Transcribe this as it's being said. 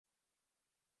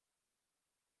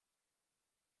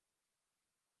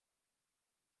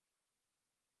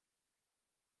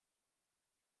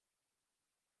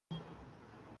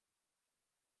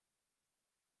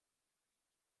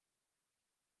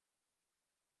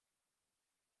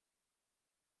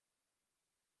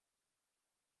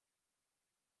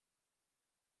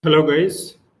Hello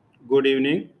guys, good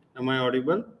evening. Am I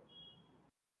audible?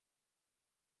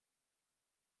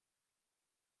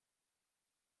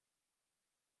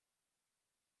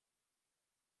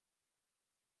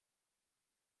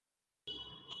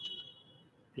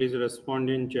 Please respond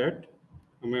in chat.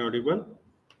 Am I audible?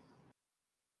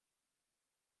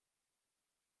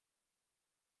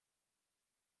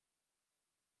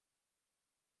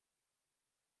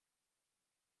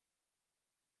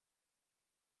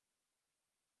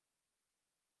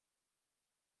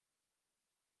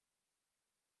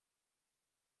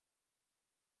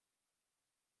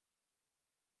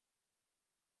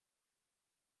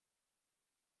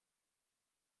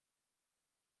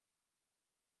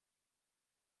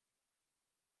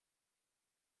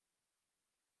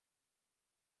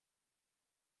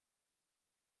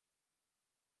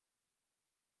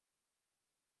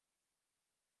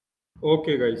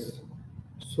 Okay guys,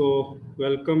 so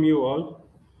welcome you all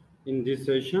in this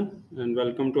session and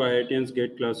welcome to IITN's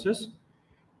GATE classes.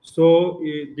 So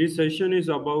this session is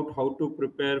about how to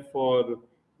prepare for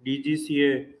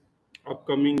DGCA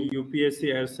upcoming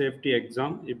UPSC Air Safety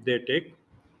exam if they take.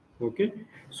 Okay,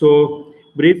 so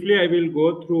briefly I will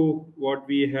go through what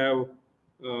we have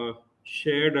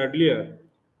shared earlier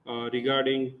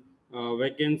regarding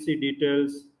vacancy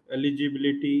details,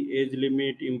 eligibility, age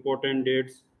limit, important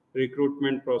dates,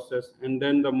 recruitment process, and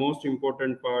then the most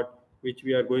important part which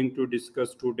we are going to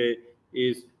discuss today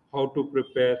is how to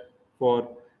prepare for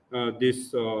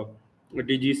this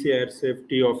DGC Air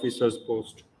Safety Officer's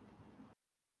post.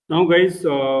 Now, guys,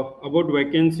 about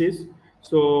vacancies.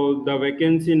 So the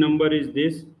vacancy number is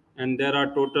this, and there are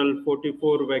total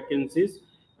 44 vacancies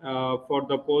for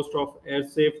the post of air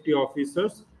safety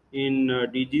officers in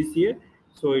DGCA.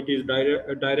 So it is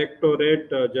Directorate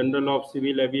General of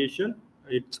Civil Aviation.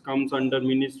 It comes under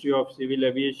Ministry of Civil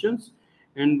Aviations,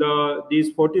 and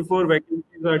these 44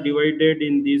 vacancies are divided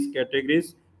in these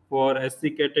categories: for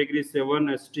SC category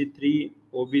 7, ST 3,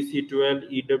 OBC 12,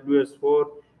 EWS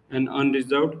 4, and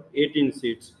unreserved 18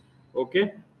 seats.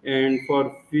 Okay, and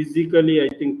for physically I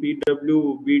think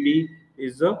PWBD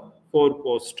is a 4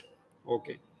 post.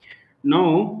 Okay,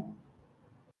 now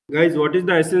guys, what is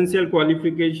the essential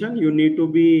qualification? You need to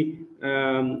be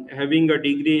having a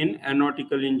degree in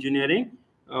aeronautical engineering.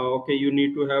 Okay, you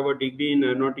need to have a degree in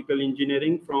aeronautical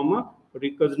engineering from a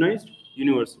recognized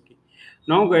university.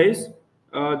 Now guys,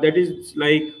 that is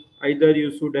like either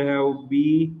you should have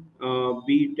B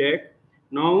Tech.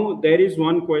 Now there is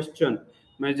one question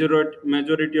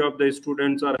majority of the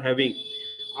students are having: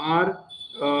 are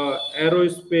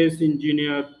aerospace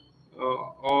engineer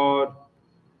or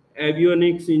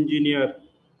avionics engineer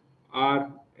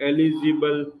are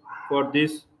eligible for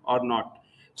this or not?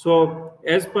 So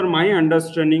as per my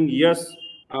understanding, yes,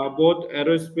 both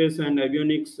aerospace and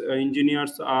avionics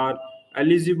engineers are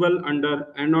eligible under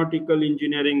aeronautical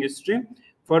engineering stream.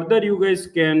 Further, you guys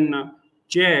can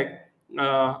check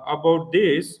about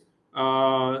this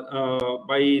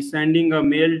by sending a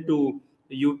mail to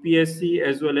UPSC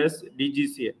as well as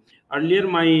DGCA. Earlier,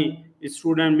 my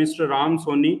student Mr. Ram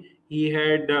Soni, he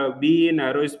had B in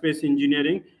aerospace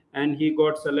engineering and he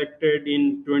got selected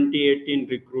in 2018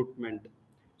 recruitment.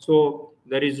 So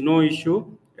there is no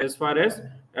issue as far as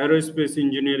aerospace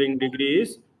engineering degree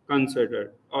is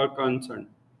considered or concerned.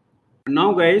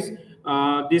 Now guys,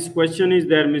 this question is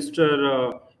there,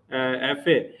 Mr.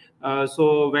 FA.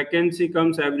 So vacancy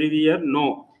comes every year?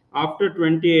 No. After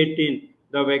 2018,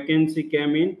 the vacancy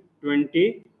came in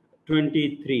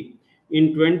 2023.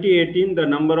 In 2018, the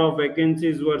number of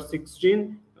vacancies were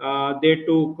 16. They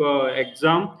took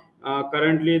exam.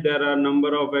 Currently, there are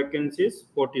number of vacancies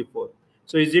 44.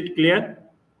 So is it clear?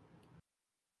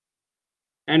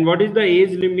 And what is the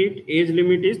age limit? Age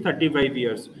limit is 35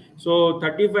 years. So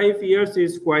 35 years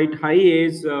is quite high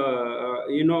age,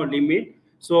 limit.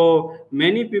 So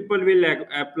many people will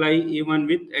apply even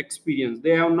with experience.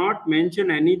 They have not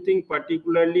mentioned anything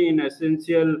particularly in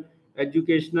essential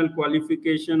educational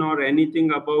qualification or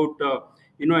anything about,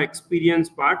 experience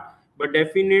part. But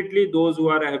definitely those who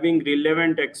are having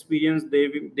relevant experience,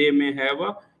 they may have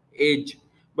a age.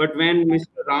 But when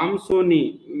Mr. Ram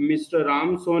Soni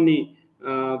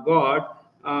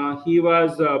got, he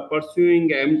was pursuing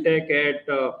MTech at,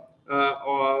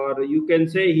 or you can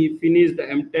say he finished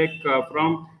MTech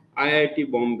from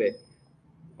IIT Bombay.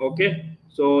 Okay,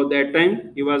 so that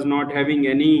time he was not having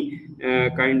any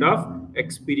kind of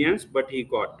experience, but he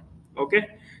got.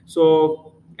 Okay,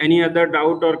 so any other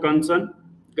doubt or concern,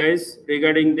 guys,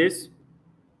 regarding this?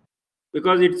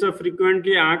 Because it's a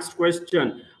frequently asked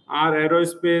question: are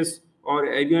aerospace or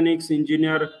avionics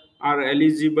engineer are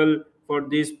eligible for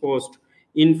this post?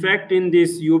 In fact, in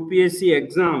this UPSC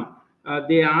exam,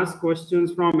 They ask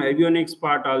questions from avionics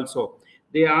part also.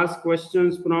 They ask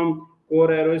questions from core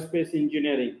aerospace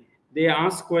engineering. They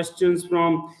ask questions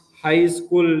from high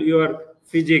school, your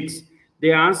physics.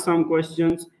 They ask some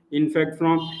questions, in fact,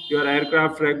 from your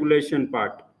aircraft regulation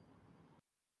part.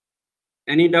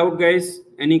 Any doubt, guys?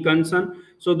 Any concern?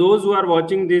 So those who are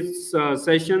watching this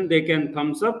session, they can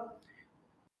thumbs up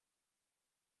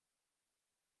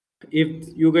if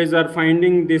you guys are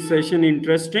finding this session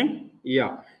interesting.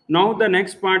 Yeah, now the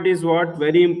next part is what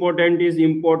very important is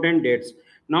important dates.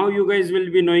 Now you guys will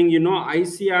be knowing,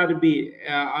 ICRB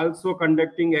also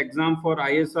conducting exam for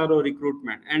ISRO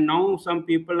recruitment, and now some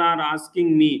people are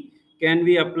asking me, can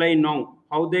we apply now?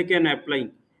 How they can apply?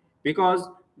 Because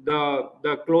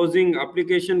the closing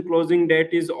application closing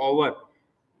date is over.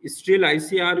 Still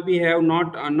ICRB have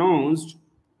not announced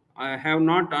the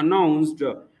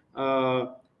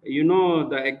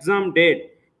exam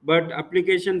date, but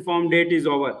application form date is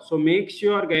over. So make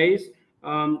sure, guys,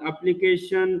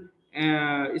 application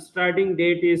starting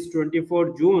date is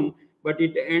 24 June, but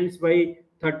it ends by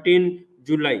 13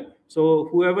 July. So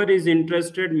whoever is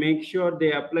interested, make sure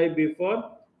they apply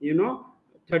before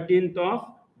 13th of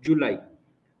July.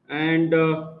 And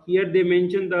here they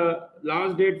mention the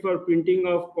last date for printing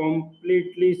of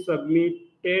completely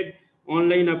submitted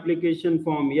online application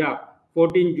form, yeah,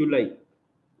 14 July.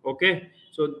 Okay,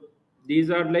 so these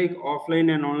are like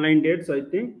offline and online dates, I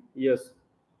think. Yes.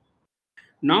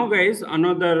 Now, guys,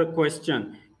 another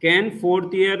question. Can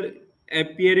fourth year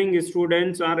appearing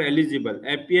students are eligible?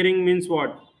 Appearing means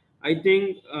what? I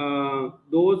think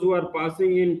those who are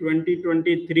passing in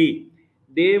 2023,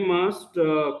 they must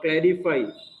clarify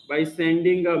by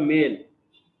sending a mail.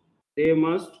 They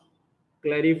must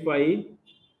clarify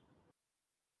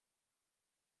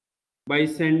by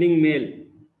sending mail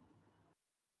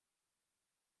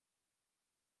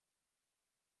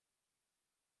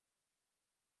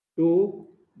to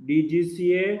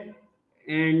DGCA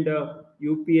and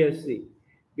UPSC,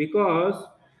 because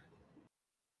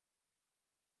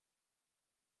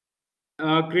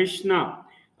Krishna,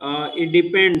 it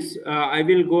depends. I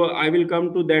will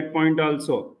come to that point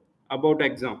also about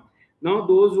exam. Now,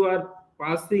 those who are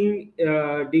passing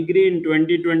degree in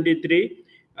 2023,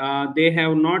 they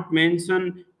have not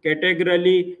mentioned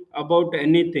categorically about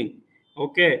anything.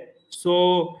 Okay,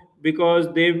 so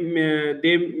because they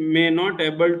may not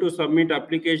able to submit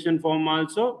application form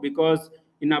also, because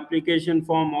in application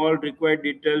form all required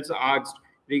details asked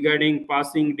regarding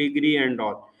passing degree and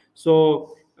all.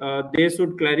 So they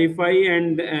should clarify,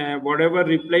 and whatever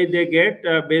reply they get,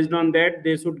 based on that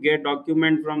they should get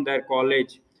document from their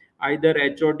college, either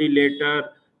HOD letter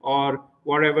or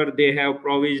whatever they have,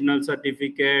 provisional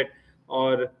certificate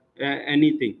or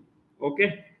anything.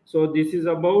 Okay, so this is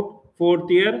about fourth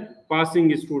year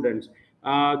passing students.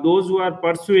 Those who are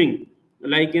pursuing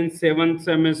like in seventh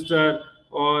semester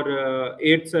or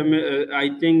I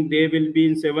think they will be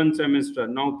in seventh semester.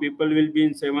 Now people will be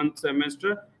in seventh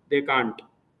semester, they can't.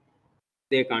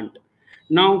 They can't.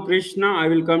 Now Krishna, I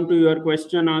will come to your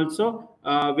question also.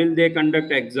 Will they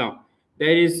conduct exam?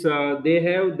 There is they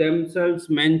have themselves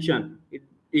mentioned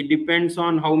it depends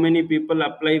on how many people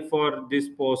apply for this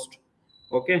post.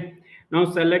 Okay,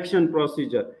 now selection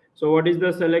procedure. So what is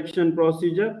the selection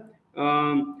procedure?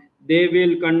 They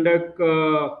will conduct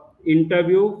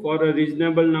interview for a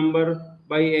reasonable number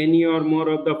by any or more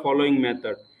of the following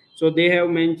method. So they have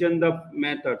mentioned the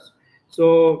methods.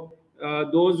 So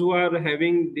those who are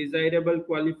having desirable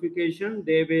qualification,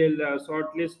 they will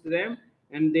shortlist them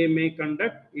and they may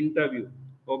conduct interview.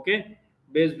 Okay,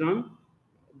 based on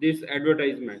this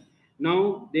advertisement.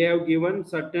 Now they have given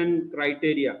certain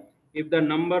criteria. If the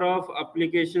number of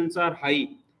applications are high,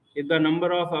 if the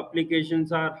number of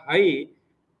applications are high,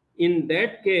 in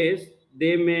that case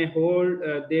they may hold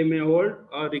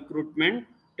a recruitment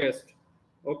test.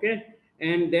 Okay,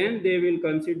 and then they will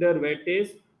consider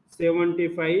weightage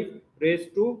 75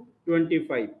 raised to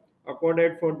 25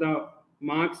 accorded for the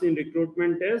marks in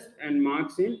recruitment test and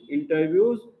marks in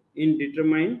interviews in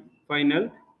determine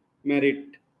final merit.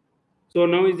 So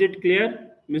now is it clear,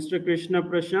 Mr. Krishna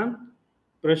Prashad?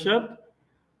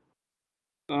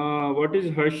 What is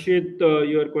Harshit,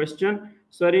 your question?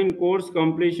 Sir, in course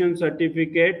completion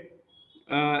certificate,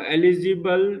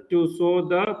 eligible to show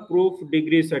the proof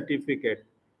degree certificate.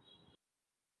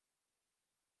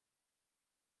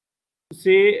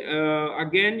 Say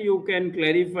again, you can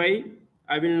clarify.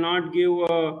 I will not give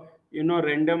a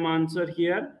random answer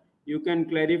here. You can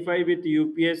clarify with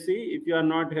UPSC if you are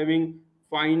not having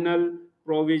final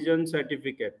provision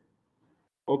certificate.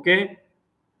 Okay,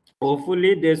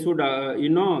 hopefully they should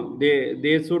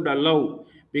they should allow,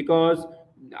 because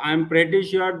I'm pretty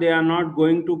sure they are not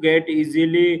going to get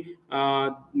easily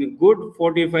good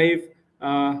 45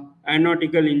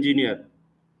 aeronautical engineer.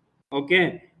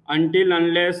 Okay, until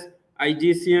unless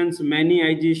IGCNs, many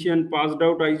IGCN passed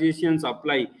out IGCNs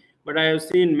apply. But I have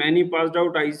seen many passed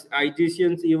out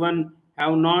IGCNs even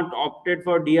have not opted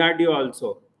for DRDO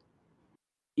also.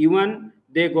 Even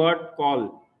they got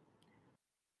call.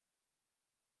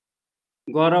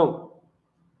 Gaurav,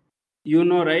 you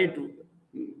know, right?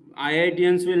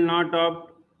 IITians will not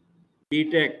opt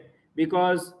BTech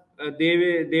because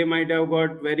they might have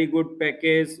got very good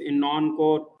package in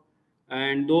non-core,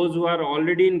 and those who are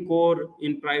already in core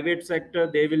in private sector,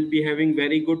 they will be having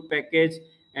very good package.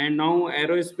 And now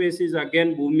aerospace is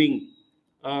again booming.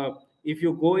 If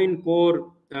you go in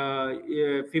core,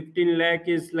 15 lakh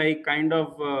is like kind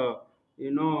of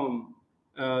you know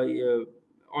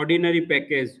ordinary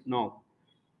package now.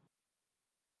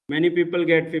 Many people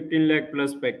get 15 lakh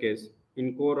plus package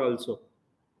in core also.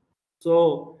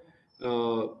 So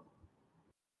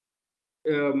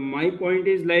my point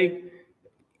is like,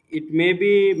 it may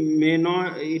be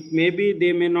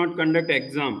they may not conduct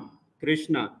exam,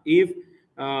 Krishna, if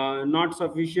not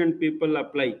sufficient people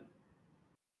apply.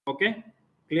 Okay,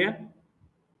 clear?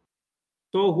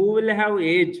 So who will have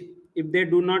age if they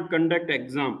do not conduct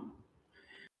exam?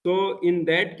 So in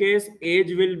that case,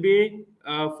 age will be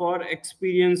for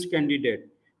experienced candidate,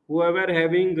 whoever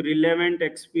having relevant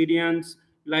experience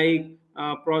like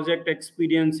project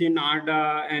experience in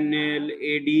ADA, NL,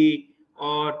 AD,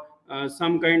 or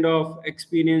some kind of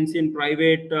experience in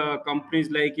private companies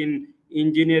like in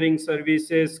engineering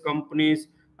services companies,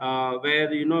 where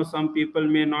some people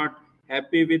may not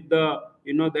happy with the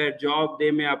their job,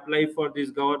 they may apply for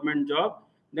this government job.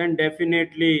 Then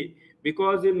definitely,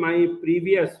 because in my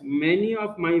previous, many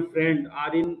of my friends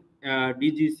are in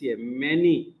DGCA,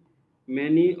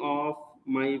 many of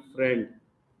my friend,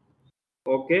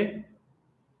 okay,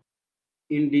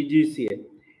 in DGCA.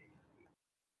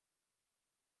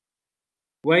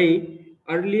 Why?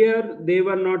 Earlier they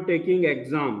were not taking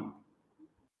exam.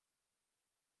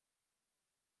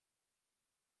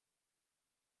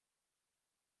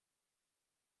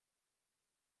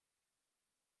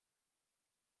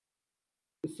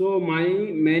 So my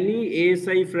many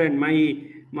ASI friend,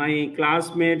 my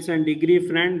classmates and degree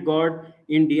friend got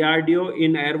in DRDO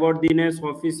in airworthiness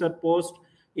officer post,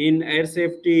 in air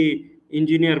safety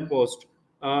engineer post,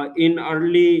 in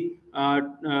early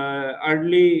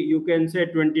you can say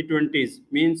 2020s,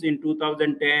 means in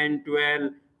 2010,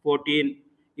 12, 14.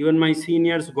 Even my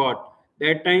seniors got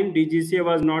that time. DGCA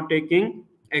was not taking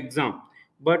exam,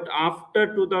 but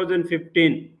after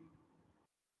 2015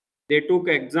 they took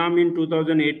exam in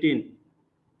 2018.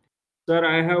 Sir,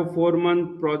 I have 4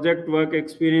 month project work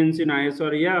experience in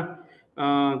ISR. Yeah,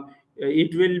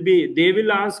 it will be. They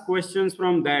will ask questions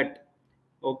from that.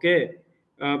 Okay,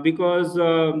 because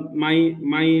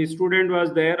my student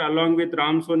was there along with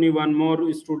Ram Soni, one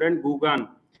more student Gugan,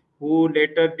 who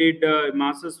later did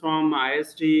masters from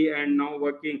IST and now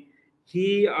working.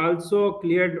 He also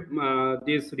cleared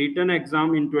this written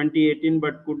exam in 2018,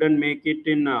 but couldn't make it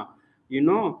in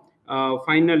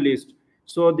final list.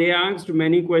 So they asked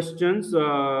many questions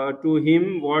to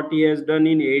him what he has done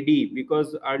in AD,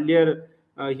 because earlier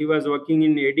he was working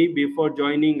in AD before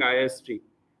joining IST.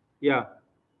 Yeah.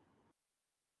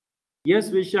 Yes,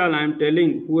 Vishal, I am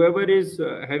telling, whoever is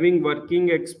having working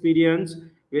experience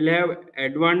will have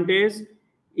advantage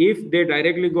if they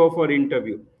directly go for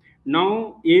interview.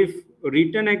 Now, if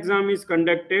written exam is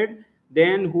conducted,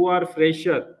 then who are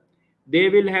fresher, they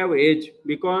will have edge,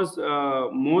 because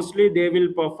mostly they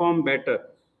will perform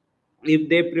better if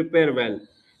they prepare well.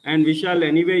 And Vishal,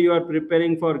 anyway, you are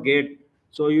preparing for GATE,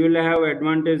 so you will have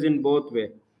advantage in both way.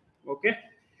 Okay.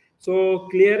 So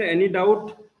clear? Any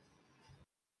doubt?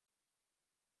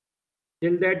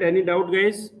 Till that, any doubt,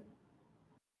 guys?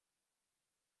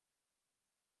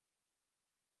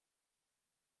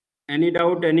 Any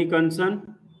doubt, any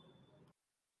concern?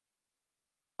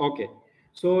 Okay.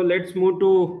 So let's move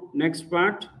to next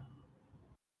part.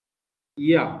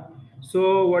 Yeah.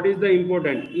 So what is the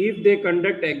important? If they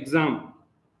conduct exam,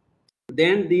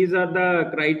 then these are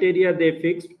the criteria they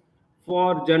fixed.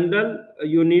 For general,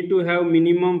 you need to have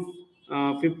minimum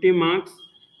 50 marks.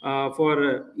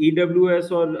 For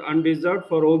EWS or unreserved,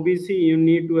 for OBC, you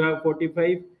need to have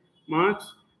 45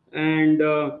 marks, and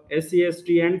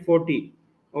SCST and 40.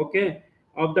 Okay,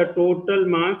 of the total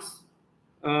marks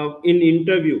in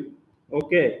interview.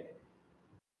 Okay,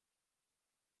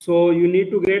 so you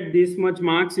need to get this much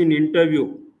marks in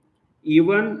interview,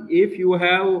 even if you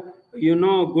have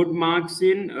good marks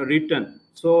in written.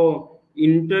 So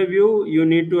interview you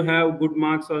need to have good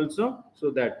marks also, so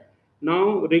that.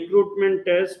 Now, recruitment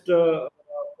test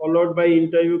followed by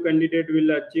interview candidate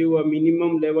will achieve a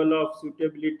minimum level of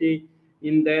suitability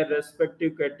in their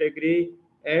respective category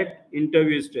at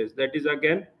interview stage. That is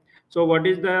again. So, what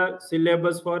is the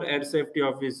syllabus for air safety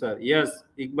officer? Yes,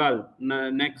 Iqbal.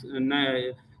 Next,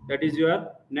 that is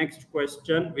your next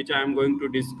question, which I am going to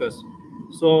discuss.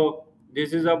 So,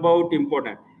 this is about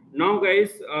important. Now,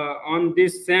 guys, on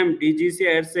this same DGC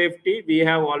air safety, we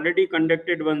have already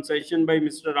conducted one session by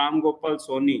Mr. Ram Gopal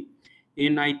Soni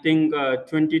in, I think,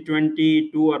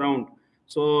 2022 around.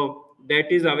 So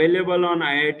that is available on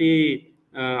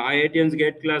IIT's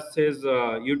Gate Classes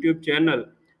YouTube channel.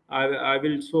 I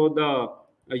will show the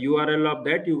URL of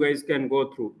that. You guys can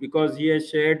go through, because he has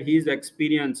shared his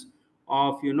experience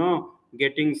of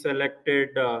getting selected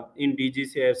in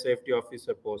DGC air safety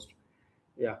officer post.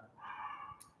 Yeah.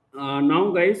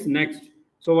 Now, guys, next.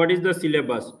 So what is the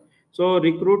syllabus? So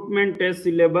recruitment test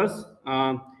syllabus,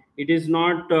 it is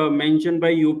not mentioned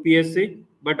by UPSC,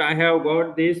 but I have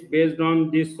got this based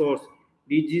on this source,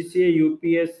 DGCA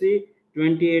UPSC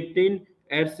 2018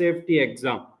 air safety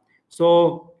exam.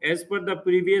 So as per the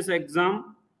previous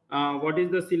exam, what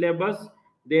is the syllabus?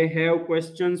 They have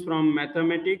questions from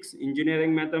mathematics,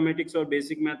 engineering mathematics or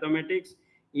basic mathematics,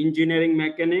 engineering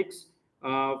mechanics,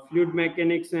 fluid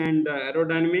mechanics and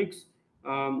aerodynamics,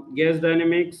 gas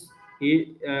dynamics,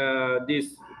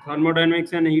 this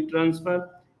thermodynamics and heat transfer,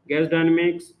 gas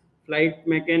dynamics, flight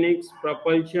mechanics,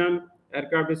 propulsion,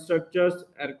 aircraft structures,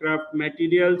 aircraft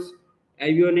materials,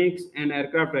 avionics, and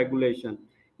aircraft regulation.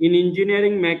 In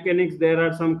engineering mechanics, there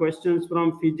are some questions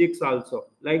from physics also.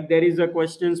 Like there is a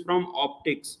questions from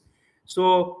optics.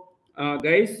 So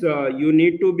guys, you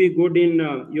need to be good in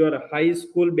your high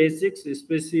school basics,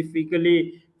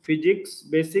 specifically physics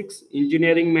basics,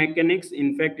 engineering mechanics.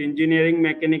 In fact, engineering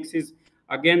mechanics is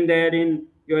again there in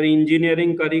your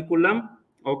engineering curriculum,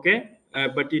 okay,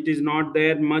 but it is not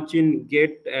there much in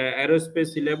GATE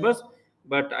aerospace syllabus.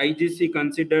 But IGC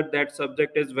considered that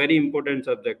subject as very important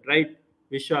subject, right?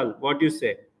 Vishal, what you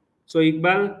say? So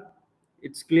Iqbal,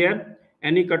 it's clear.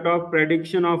 Any cutoff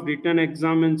prediction of written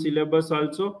exam and syllabus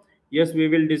also? Yes, we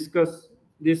will discuss.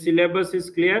 This syllabus is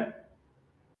clear,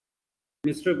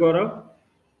 Mr. Gaurav.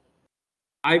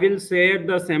 I will share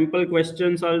the sample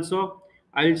questions also.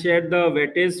 I'll share the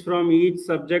weightage from each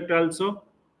subject also.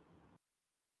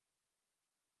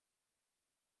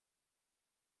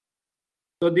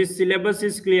 So this syllabus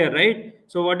is clear, right?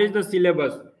 So what is the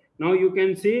syllabus? Now you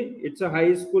can see it's a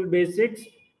high school basics,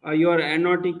 your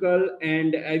aeronautical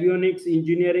and avionics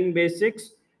engineering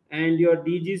basics, and your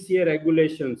DGCA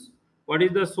regulations. What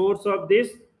is the source of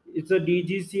this? It's a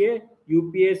DGCA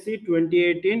UPSC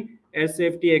 2018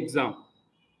 safety exam.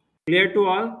 Clear to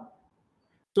all?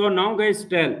 So now guys,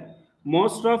 tell,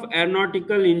 most of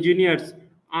aeronautical engineers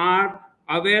are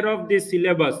aware of this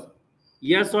syllabus.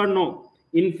 Yes or no?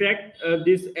 In fact,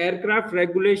 this aircraft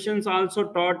regulations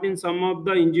also taught in some of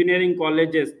the engineering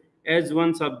colleges as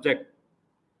one subject.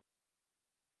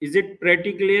 Is it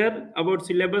pretty clear about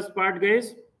syllabus part,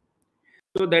 guys?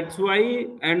 So that's why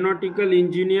aeronautical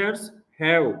engineers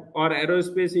have, or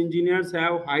aerospace engineers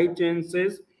have high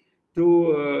chances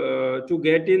to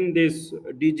get in this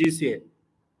DGCA.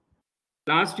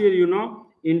 Last year,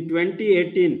 in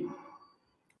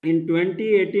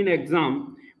 2018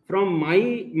 exam, from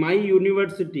my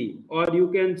university, or you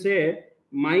can say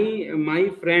my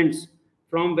friends,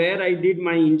 from where I did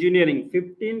my engineering,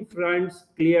 15 friends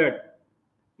cleared.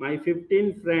 My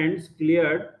 15 friends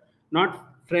cleared.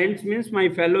 Not friends means my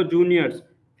fellow juniors.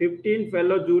 15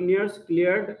 fellow juniors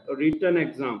cleared written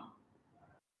exam.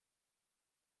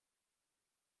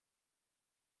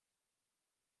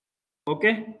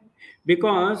 Okay,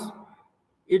 because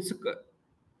it's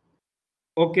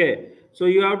okay. So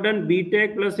you have done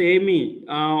BTech plus AME.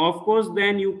 Of course,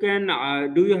 then you can.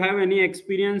 Do you have any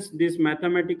experience this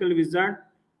mathematical wizard?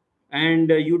 And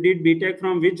you did BTech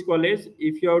from which college?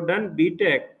 If you have done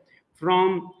BTech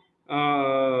from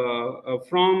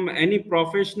any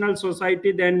professional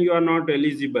society, then you are not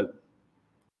eligible,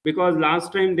 because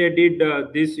last time they did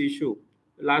this issue.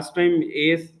 Last time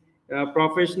AS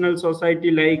professional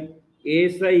society like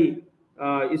ASI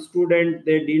student,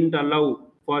 they didn't allow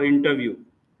for interview,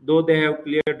 though they have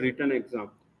cleared written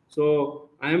exam. So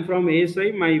I am from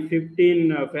ASI. My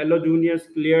 15 fellow juniors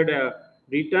cleared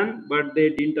written, but they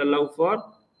didn't allow for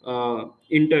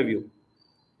interview.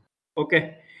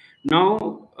 Okay.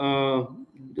 Now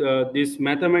this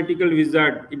mathematical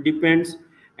wizard, it depends.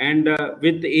 And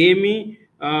with AME,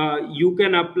 you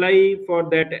can apply for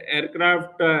that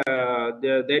aircraft.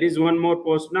 There is one more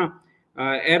post now,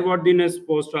 airworthiness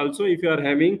post also, if you are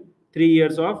having 3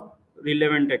 years of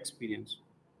relevant experience.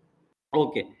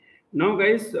 Okay. Now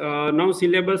guys, now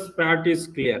syllabus part is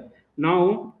clear.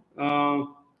 Now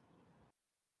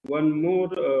one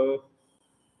more,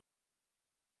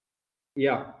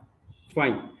 yeah,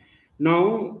 fine.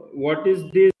 Now what is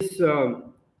this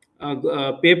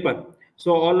paper?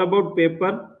 So all about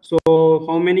paper. So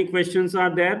how many questions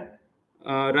are there?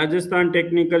 Rajasthan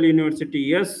Technical University,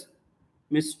 yes.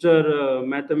 Mr.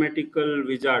 Mathematical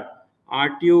Wizard,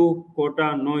 RTU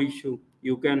quota, no issue.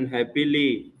 You can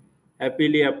happily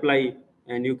apply,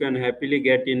 and you can happily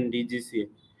get in DGCA.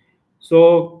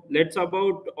 So let's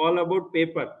about all about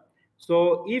paper.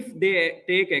 So if they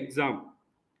take exam,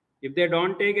 if they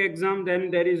don't take exam,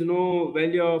 then there is no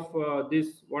value of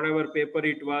this whatever paper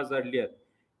it was earlier.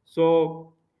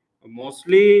 So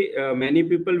mostly many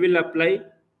people will apply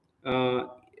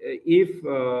if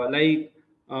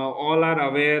all are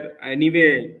aware.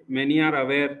 Anyway, many are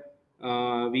aware.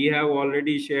 We have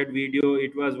already shared video.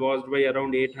 It was watched by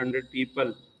around 800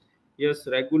 people. Yes,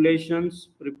 regulations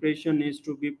preparation needs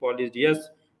to be polished. Yes,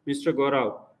 Mr.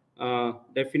 Gaurav,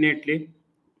 definitely.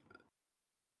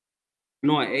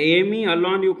 No, AME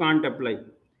alone you can't apply.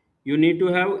 You need to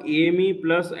have AME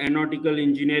plus aeronautical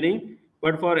engineering.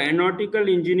 But for aeronautical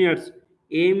engineers,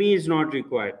 AME is not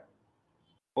required.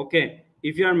 Okay.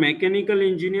 If you are mechanical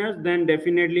engineers, then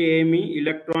definitely AME,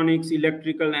 electronics,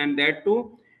 electrical, and that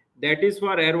too. That is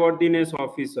for airworthiness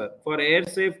officer. For air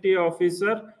safety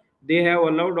officer, they have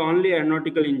allowed only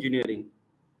aeronautical engineering.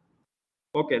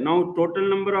 Okay, now total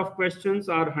number of questions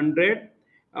are 100.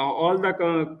 All the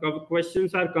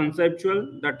questions are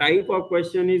conceptual. The type of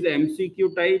question is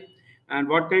MCQ type. And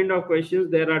what kind of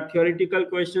questions? There are theoretical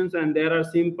questions and there are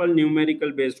simple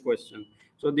numerical based questions.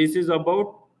 So this is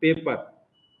about paper.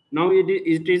 Now it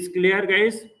is clear,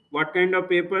 guys, what kind of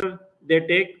paper they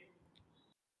take.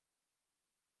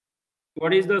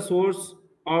 What is the source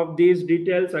of these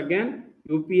details again?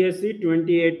 UPSC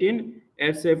 2018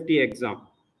 Air Safety Exam.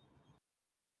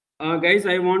 Guys,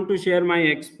 I want to share my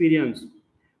experience.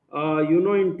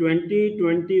 In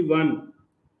 2021,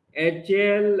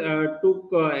 HL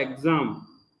took exam.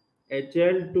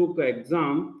 HL took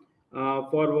exam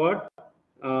for what?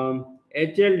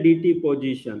 HLDT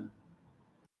position.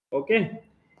 Okay.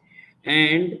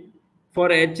 And for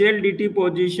HLDT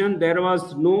position, there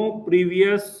was no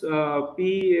previous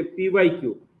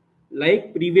PYQ.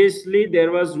 Like previously,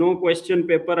 there was no question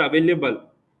paper available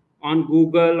on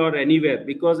Google or anywhere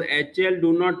because HL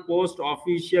do not post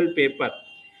official paper.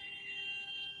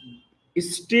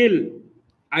 Still,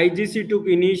 IGC took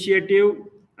initiative.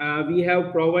 We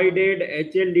have provided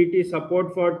HLDT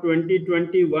support for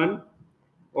 2021.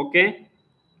 Okay,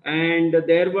 and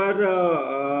there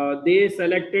were they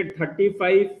selected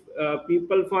 35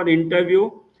 people for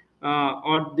interview,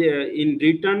 or in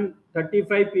return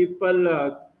 35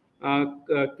 people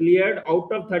cleared.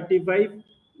 Out of 35,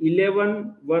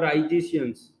 11 were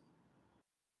IGCians.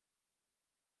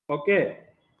 Okay,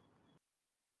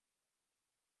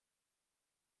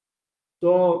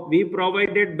 so we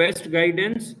provided best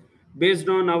guidance based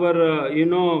on our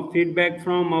feedback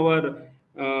from our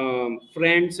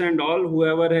friends and all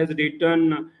whoever has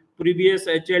written previous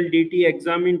HLDT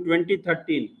exam in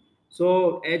 2013.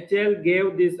 So HL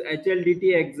gave this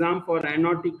HLDT exam for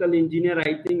aeronautical engineer,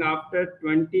 I think after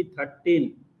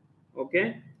 2013.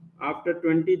 Okay, after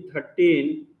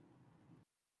 2013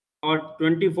 or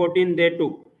 2014 they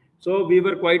took. So we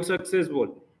were quite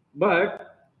successful.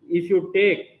 But if you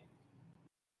take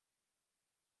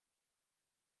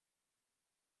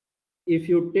if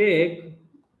you take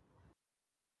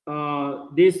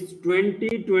this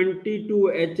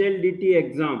 2022 HLDT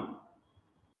exam,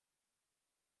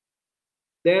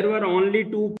 there were only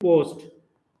 2 posts,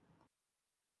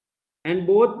 and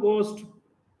both posts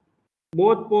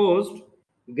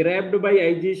grabbed by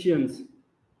IGCians.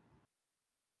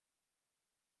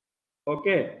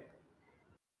 Okay,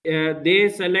 they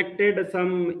selected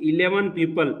some 11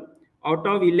 people. Out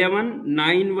of 11,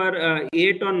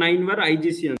 8 or 9 were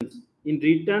IGCians. In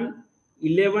return,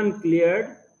 11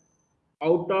 cleared.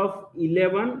 Out of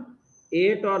 11,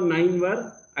 8 or 9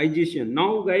 were IGCian.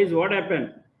 Now, guys, what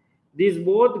happened? These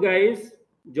both guys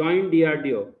joined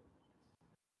DRDO.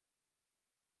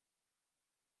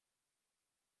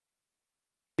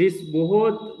 This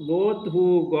both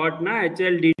who got na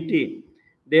HLDT,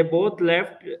 they both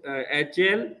left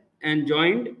HL and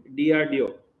joined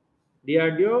DRDO.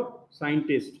 DRDO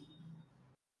scientist.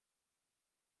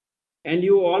 And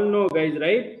you all know, guys,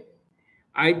 right?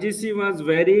 IGC was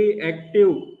very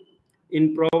active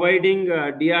in providing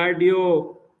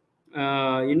DRDO,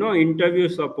 interview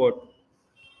support.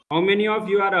 How many of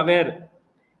you are aware?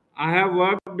 I have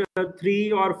worked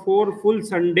 3 or 4 full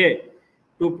Sunday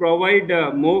to provide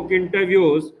mock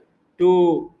interviews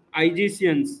to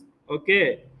IGCNs,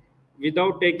 okay,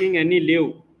 without taking any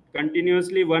leave.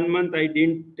 Continuously 1 month I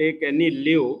didn't take any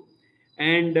leave.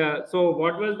 And so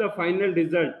what was the final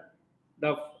result?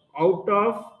 The out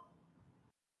of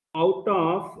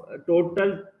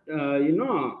total,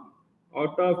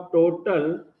 out of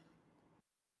total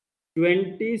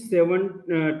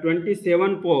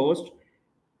 27 posts,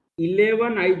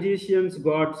 11 IGCNs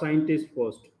got scientist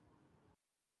post.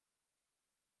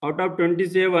 Out of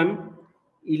 27,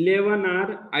 11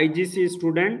 are IGC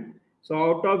student. So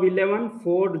out of 11,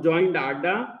 4 joined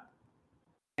ADA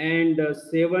and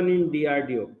 7 in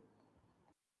DRDO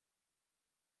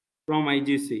from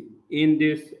IGC in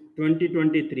this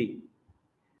 2023.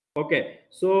 Okay,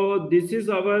 so this is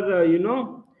our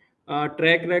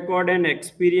track record and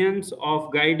experience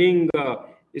of guiding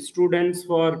students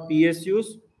for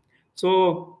PSUs.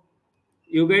 So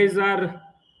you guys are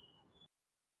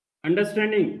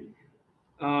understanding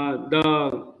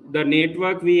the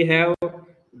network we have,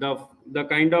 the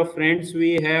kind of friends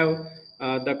we have,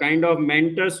 the kind of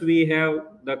mentors we have,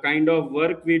 the kind of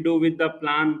work we do with the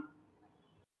plan.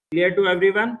 Clear to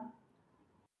everyone?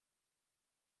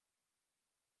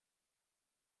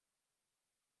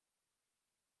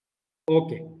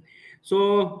 Okay,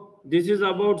 so this is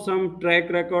about some track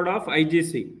record of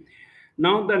IGC.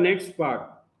 Now the next part.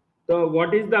 So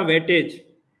what is the weightage?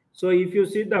 So if you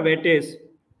see the weightage,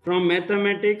 from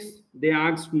mathematics they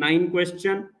asked 9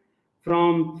 questions,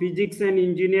 from physics and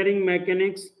engineering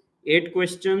mechanics 8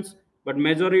 questions, but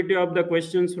majority of the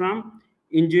questions from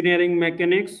engineering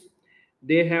mechanics.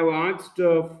 They have asked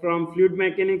from fluid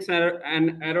mechanics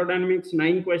and aerodynamics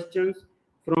 9 questions,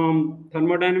 from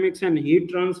thermodynamics and heat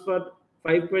transfer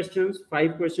 5 questions,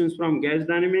 5 questions from gas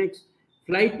dynamics,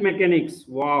 flight mechanics.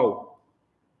 Wow.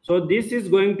 So this is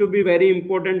going to be very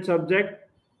important subject.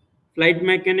 Flight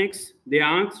mechanics, they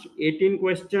asked 18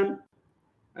 questions,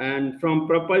 and from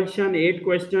propulsion 8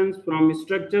 questions, from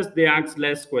structures they asked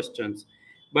less questions.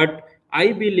 But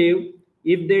I believe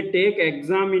if they take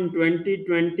exam in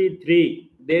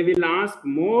 2023, they will ask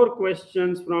more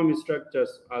questions from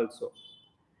structures also,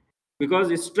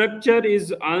 because structure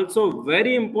is also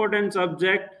very important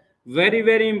subject,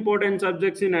 very important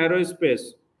subjects in aerospace.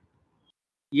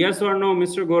 Yes or no,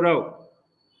 Mr. Gaurav,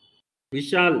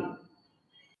 Vishal,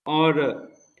 or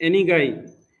any guy?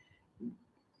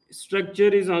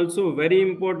 Structure is also very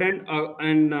important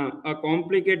and a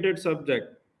complicated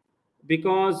subject,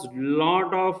 because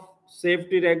lot of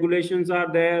safety regulations are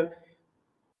there.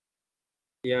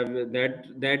 Yeah,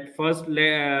 that first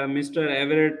Mr.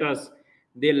 Everettus,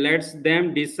 they lets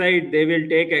them decide they will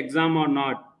take exam or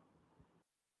not.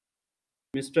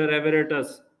 Mr.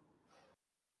 Everettus,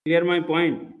 clear my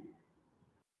point?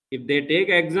 If they take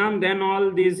exam, then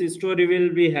all this story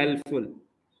will be helpful.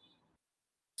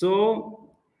 So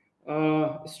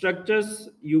structures,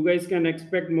 you guys can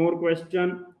expect more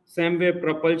question. Same way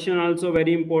propulsion also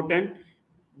very important.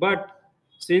 But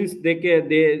since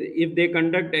if they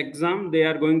conduct exam, they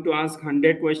are going to ask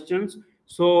 100 questions.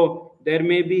 So there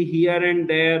may be here and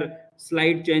there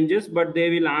slight changes, but they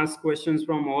will ask questions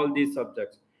from all these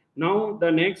subjects. Now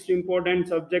the next important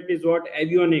subject is what?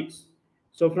 Avionics.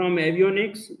 So from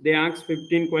avionics, they ask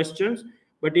 15 questions.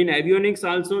 But in avionics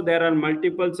also, there are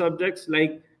multiple subjects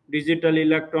like digital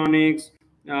electronics,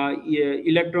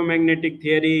 electromagnetic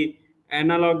theory,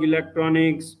 analog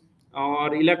electronics,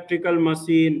 or electrical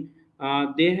machine.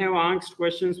 They have asked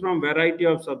questions from variety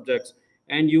of subjects.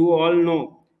 And you all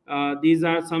know these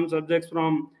are some subjects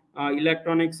from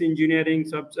electronics engineering.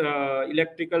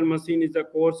 Electrical machine is the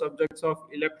core subjects of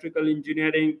electrical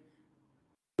engineering.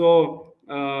 So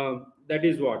that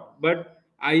is what. But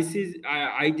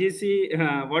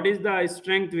IGC, what is the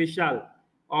strength, Vishal,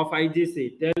 of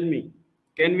IGC? Tell me.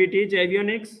 Can we teach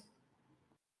avionics?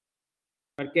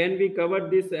 Or can we cover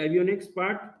this avionics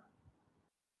part?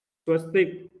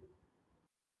 Swastik.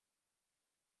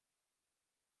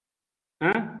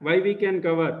 Huh? Why we can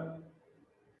cover?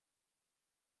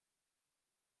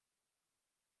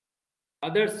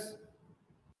 Others,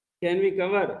 can we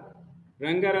cover?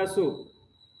 Rangarasu.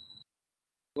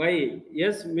 Why?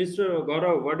 Yes, Mr.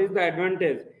 Gaurav, what is the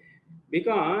advantage?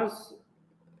 Because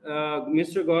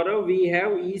Mr. Gaurav, we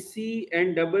have EC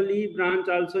and double E branch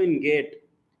also in GATE.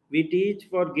 We teach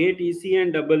for GATE, EC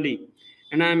and double E.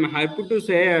 And I am happy to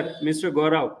share, Mr.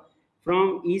 Gaurav,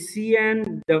 from EC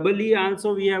and double E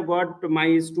also we have got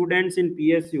my students in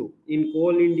PSU. In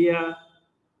Coal India,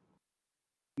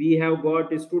 we have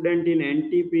got a student in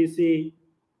NTPC.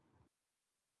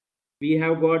 We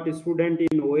have got a student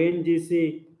in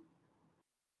ONGC.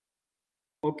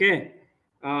 Okay.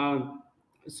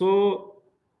 So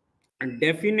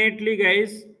definitely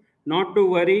guys, not to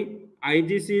worry,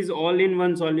 IGC is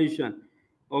all-in-one solution.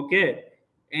 Okay,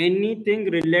 anything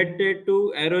related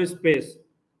to aerospace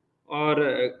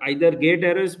or either GATE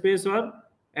aerospace or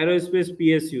aerospace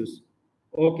PSUs.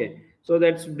 Okay, so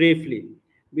that's briefly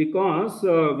because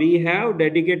we have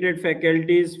dedicated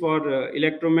faculties for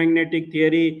electromagnetic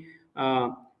theory.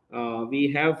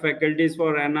 We have faculties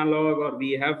for analog, or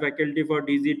we have faculty for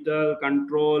digital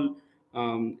control,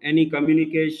 any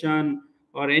communication,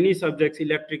 or any subjects,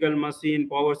 electrical machine,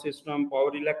 power system,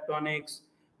 power electronics,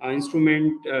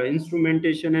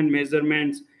 instrumentation and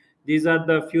measurements. These are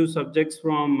the few subjects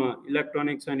from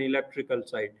electronics and electrical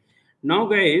side. Now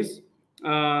guys,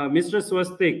 Mr.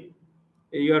 Swastik,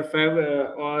 your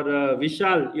favorite, or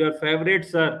Vishal, your favorite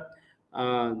sir,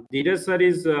 Dheeraj sir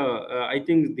is, I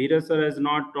think Dheeraj sir has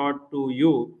not taught to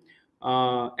you.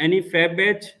 Any Fab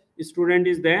batch student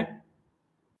is there?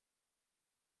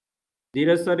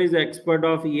 Dheeraj sir is expert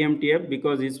of EMTF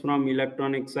because he's from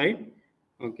electronic side.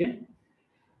 Okay,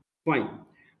 fine.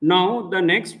 Now the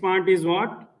next part is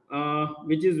what,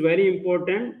 which is very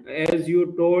important, as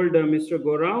you told Mr.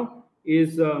 Gorao,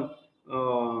 is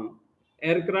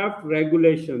aircraft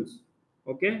regulations.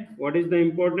 Okay, what is the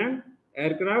important?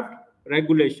 Aircraft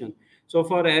regulation. So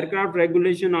for aircraft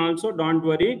regulation also, don't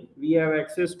worry, we have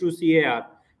access to CAR.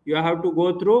 You have to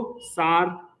go through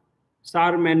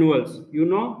SAR manuals. You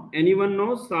know, anyone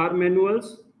knows SAR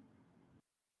manuals?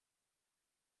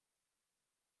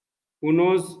 Who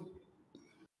knows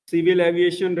civil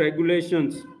aviation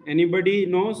regulations? Anybody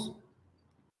knows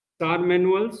SAR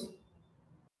manuals?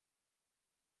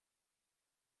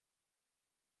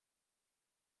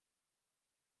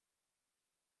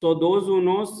 So those who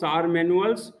know SAR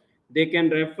manuals, they can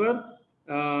refer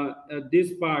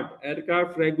this part,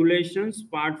 aircraft regulations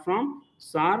part from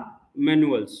SAR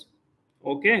manuals.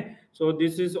 Okay, so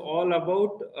this is all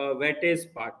about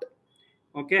wattage part.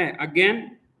 Okay,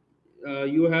 again,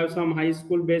 you have some high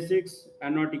school basics,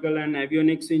 aeronautical and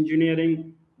avionics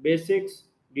engineering basics,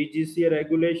 DGCA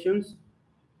regulations.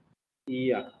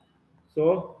 Yeah,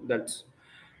 so that's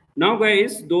now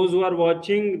guys, those who are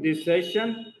watching this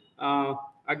session,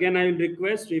 again I will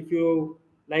request, if you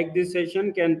like this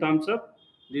session, can thumbs up.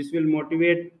 This will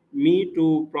motivate me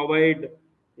to provide,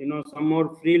 you know, some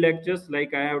more free lectures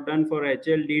like I have done for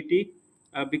HLDT,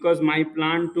 because my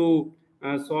plan to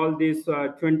solve this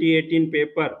 2018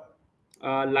 paper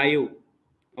live.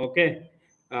 Okay,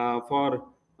 for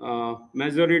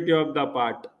majority of the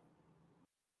part.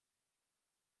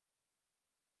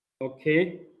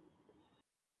 Okay,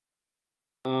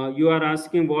 you are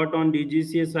asking what on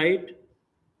DGCA site?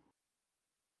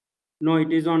 No,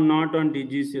 it is on not on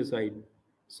DGCA side.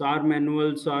 SAR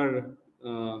manuals are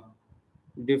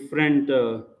different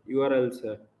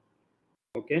URLs.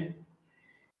 Okay.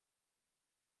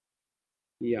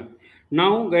 Yeah.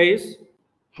 Now, guys,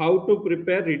 how to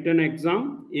prepare written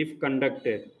exam if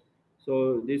conducted.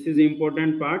 So this is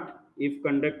important part. If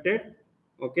conducted,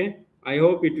 okay. I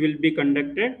hope it will be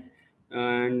conducted,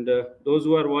 and those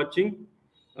who are watching,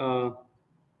 uh,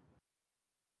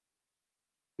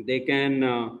 they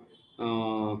can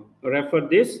refer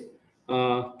this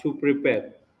to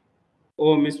prepare.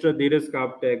 Oh, Mr. Dheeraj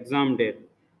Kapte, exam date.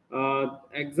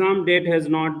 Exam date has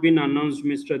not been announced,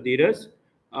 Mr. Dheeraj.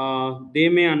 They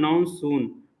may announce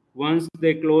soon. Once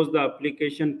they close the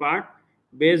application part,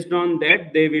 based on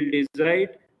that, they will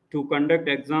decide to conduct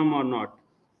exam or not.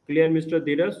 Clear, Mr.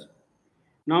 Dheeraj?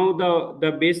 Now,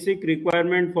 the basic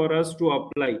requirement for us to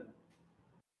apply.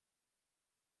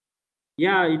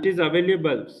 Yeah, it is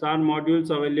available. SAR modules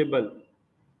available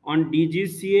on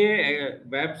DGCA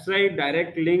website.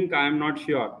 Direct link, I am not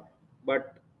sure,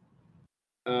 but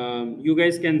you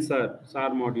guys can search SAR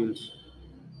modules,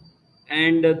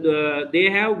 and they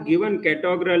have given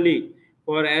categorically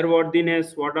for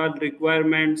airworthiness, what are the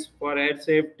requirements for air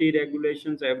safety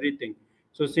regulations, everything.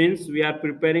 So since we are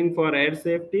preparing for air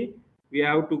safety, we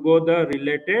have to go the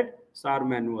related SAR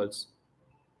manuals.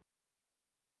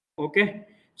 Okay,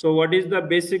 so what is the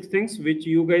basic things which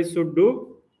you guys should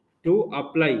do to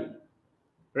apply,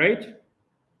 right?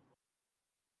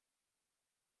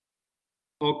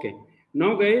 Okay,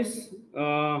 now guys,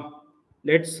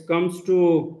 let's comes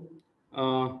to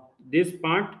this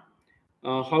part,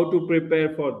 how to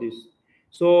prepare for this.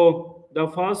 So the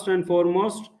first and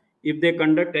foremost, if they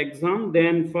conduct exam,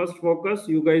 then first focus,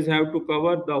 you guys have to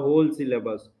cover the whole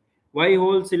syllabus. Why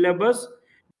whole syllabus?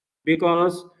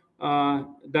 Because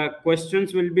the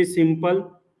questions will be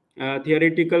simple,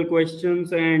 theoretical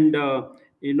questions, and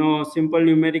simple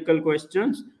numerical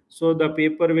questions. So the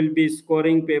paper will be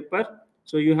scoring paper,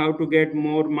 so you have to get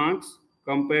more marks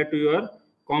compared to your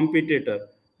competitor,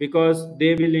 because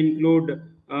they will include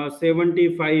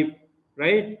 75,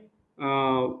 right?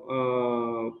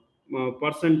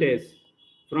 percentage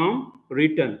from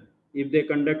written if they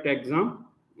conduct exam.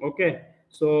 Okay,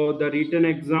 so the written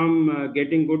exam,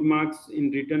 getting good marks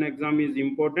in written exam is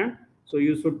important, so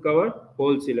you should cover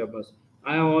whole syllabus.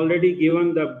 I have already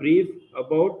given the brief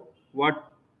about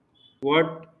what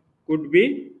could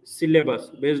be syllabus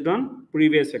based on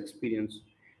previous experience.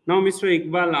 Now, Mr.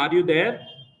 Iqbal, are you there?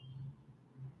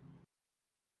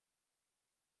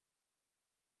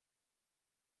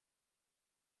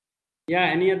 Yeah,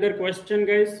 any other question,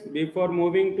 guys, before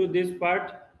moving to this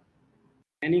part?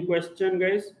 Any question,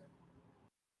 guys?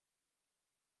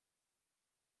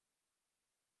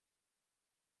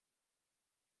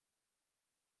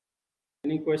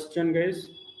 Any question, guys?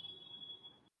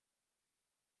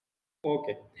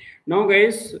 Okay. Now,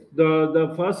 guys,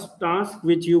 the first task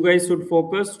which you guys should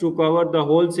focus to cover the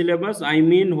whole syllabus. I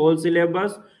mean, whole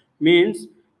syllabus means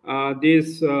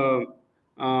this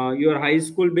your high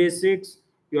school basics,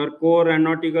 your core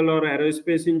aeronautical or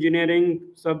aerospace engineering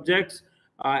subjects,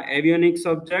 avionics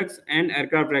subjects, and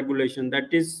aircraft regulation.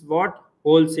 That is what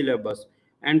whole syllabus.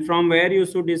 And from where you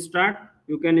should start?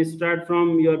 You can start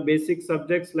from your basic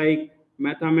subjects like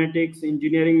mathematics,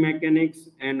 engineering mechanics,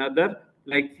 and other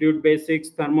like fluid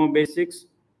basics, thermo basics.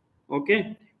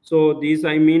 Okay, so these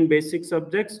I mean basic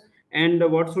subjects. And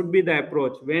what should be the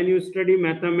approach when you study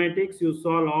mathematics? You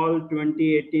solve all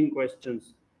 2018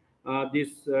 questions,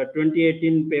 this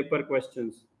 2018 paper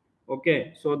questions.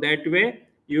 Okay, so that way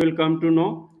you will come to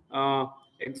know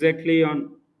exactly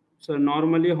on, so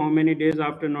normally how many days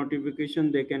after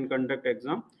notification they can conduct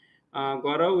exam.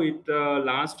 Gaurav, it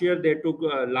last year they took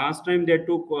last time they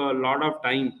took a lot of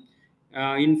time.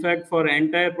 In fact, for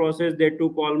entire process they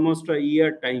took almost a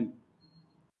year time.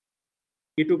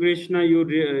 Kitu Krishna, you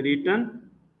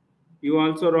written, you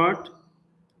also wrote.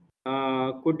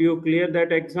 Could you clear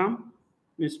that exam,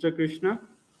 Mr. Krishna?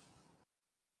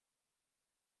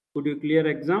 Could you clear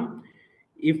exam?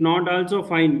 If not, also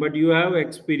fine, but you have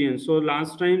experience. So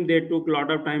last time they took a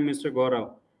lot of time, Mr.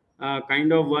 Gaurav,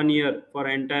 kind of 1 year for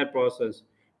entire process.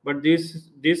 But this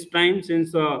time,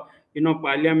 since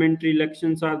parliamentary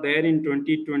elections are there in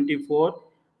 2024,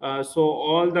 so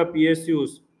all the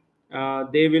PSUs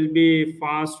they will be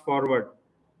fast forward.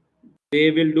 They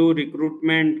will do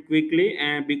recruitment quickly,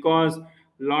 and because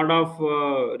lot of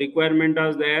requirement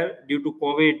is there due to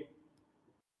COVID.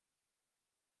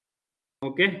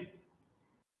 Okay,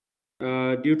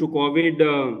 due to COVID,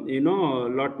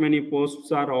 lot many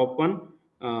posts are open.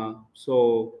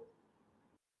 So,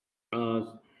 uh,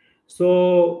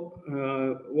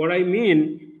 what I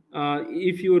mean,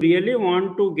 if you really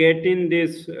want to get in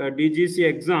this DGC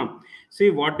exam, see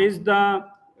what is the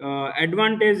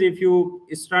advantage if you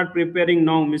start preparing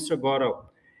now, Mr. Gaurav.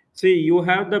 See, you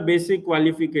have the basic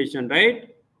qualification,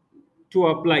 right, to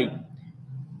apply.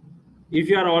 If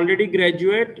you are already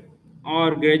graduate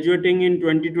or graduating in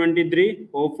 2023,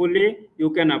 hopefully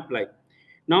you can apply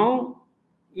now.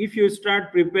 If you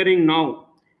start preparing now,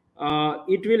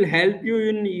 it will help you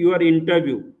in your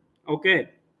interview. Okay,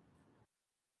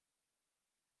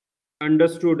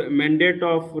 understood. Mandate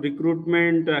of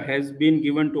recruitment has been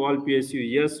given to all PSU.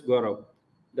 Yes, Gaurav,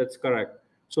 that's correct.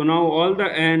 So now all the,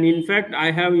 and in fact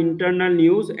I have internal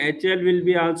news. HL will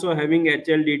be also having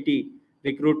HLDT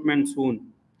recruitment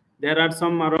soon. There are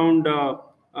some around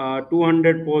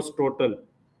 200 posts total.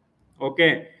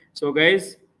 Okay, so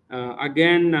guys,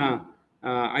 again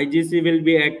IGC will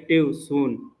be active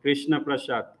soon. Krishna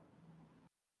Prasad.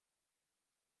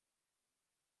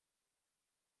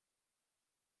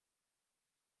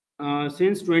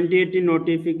 Since 2018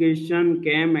 notification,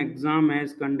 CAM exam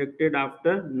has conducted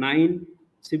after 9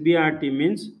 CBRT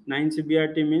means 9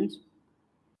 CBRT means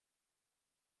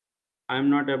I am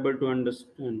not able to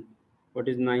understand what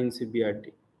is 9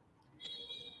 CBRT.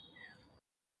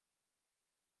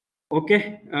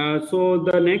 Okay, so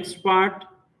the next part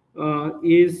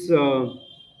is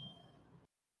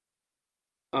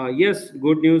yes,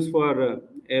 good news for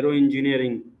aero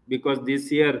engineering, because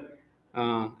this year,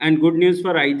 and good news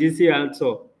for IGC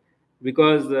also,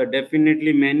 because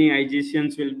definitely many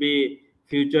IGCians will be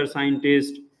future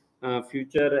scientists,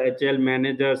 future HL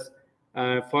managers.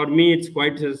 For me, it's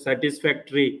quite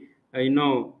satisfactory,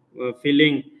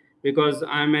 feeling, because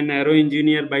I'm an aero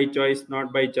engineer by choice,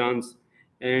 not by chance.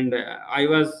 And I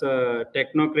was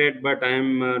technocrat, but I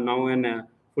am now an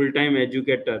full-time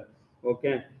educator.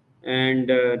 Okay, and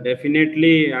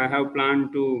definitely I have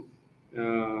planned to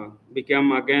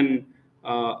become again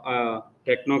a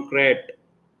technocrat,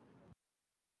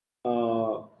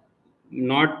 uh,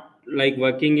 not like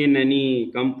working in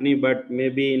any company, but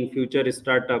maybe in future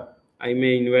startup I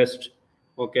may invest.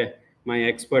 Okay, my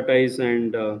expertise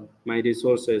and my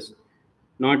resources.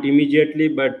 not immediately,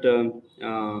 but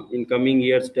in coming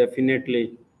years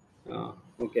definitely.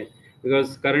 Okay,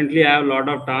 because currently I have a lot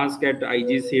of tasks at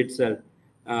IGC itself,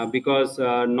 because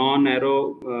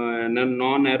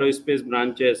non-aerospace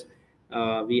branches,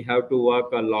 we have to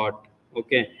work a lot.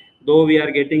 Okay, though we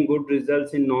are getting good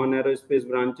results in non-aerospace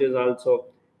branches also.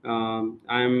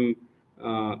 I'm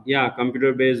yeah,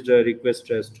 computer based request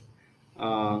test.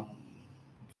 uh,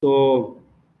 so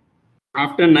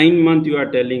after 9 months, you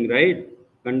are telling, right?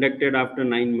 Conducted after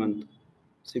 9 months,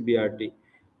 CBRT.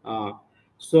 Uh,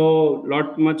 so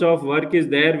lot much of work is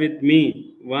there with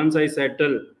me. Once I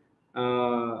settle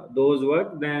those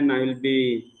work, then I will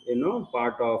be,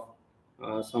 part of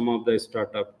some of the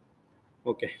startup.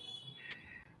 Okay,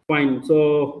 fine.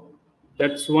 So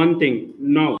that's one thing.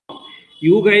 Now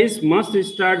you guys must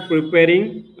start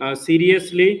preparing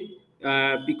seriously,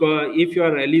 because if you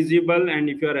are eligible and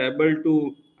if you are able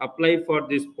to apply for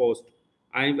this post,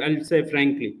 I'll say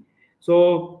frankly.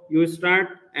 So you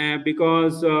start,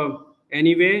 because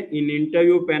anyway in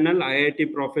interview panel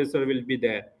IIT professor will be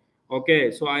there.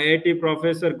 Okay, so IIT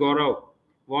professor Gaurav,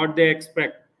 what they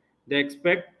expect? They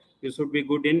expect you should be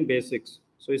good in basics.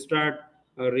 So start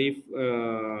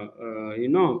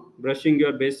brushing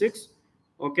your basics.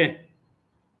 Okay,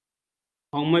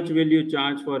 how much will you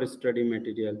charge for study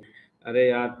material?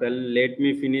 Arey yaar, let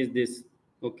me finish this.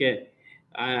 Okay,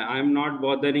 I'm not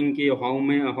bothering ki how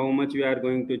much we are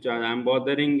going to charge. I'm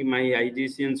bothering my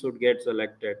IGCN should get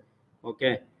selected.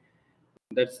 Okay,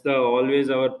 that's the always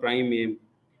our prime aim.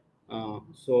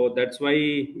 So that's why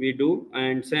we do,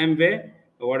 and same way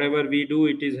whatever we do,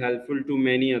 it is helpful to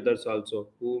many others also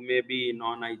who may be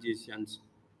non-IGCNs.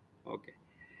 Okay,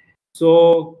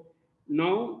 so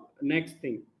now next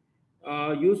thing,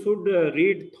 you should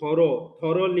read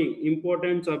thoroughly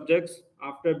important subjects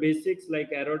after basics like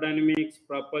aerodynamics,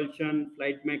 propulsion,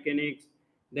 flight mechanics,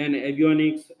 then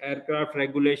avionics, aircraft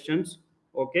regulations.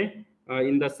 Okay,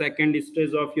 in the second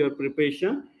stage of your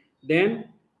preparation. Then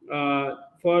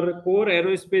for core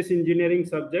aerospace engineering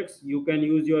subjects, you can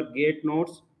use your gate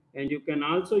notes, and you can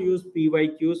also use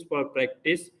PYQs for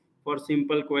practice for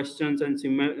simple questions and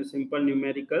simple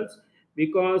numericals.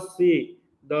 Because see,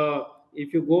 the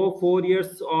if you go 4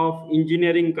 years of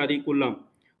engineering curriculum,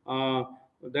 uh,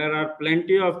 there are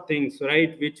plenty of things,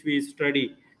 right, which we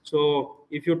study. So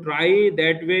if you try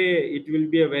that way, it will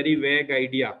be a very vague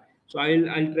idea. So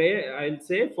I'll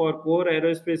say for core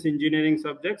aerospace engineering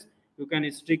subjects, you can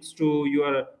stick to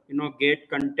your gate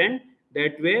content.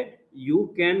 That way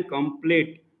you can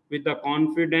complete with the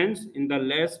confidence in the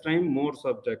less time more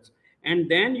subjects. And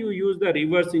then you use the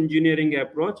reverse engineering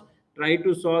approach. Try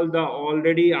to solve the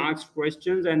already asked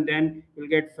questions, and then you'll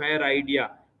get fair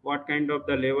idea what kind of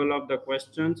the level of the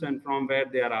questions and from where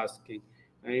they are asking.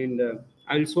 And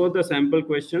I'll show the sample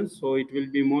questions so it will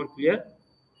be more clear.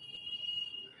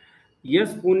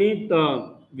 Yes, Puneet,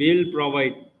 will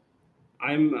provide.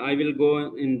 I will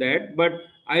go in that, but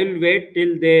I'll wait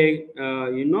till they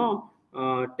tell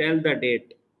the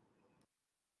date.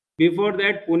 Before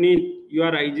that, Puneet, you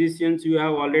are IGCNs, you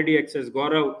have already access.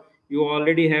 Gaurav, you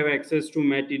already have access to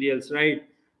materials, right?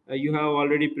 You have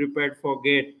already prepared for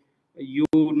GATE. You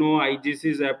know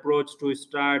IGC's approach to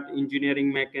start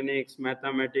engineering mechanics,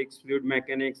 mathematics, fluid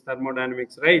mechanics,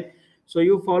 thermodynamics, right? So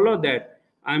you follow that.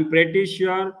 I'm pretty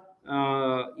sure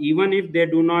even if they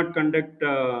do not conduct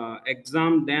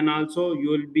exam, then also you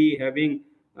will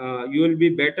be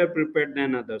better prepared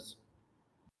than others.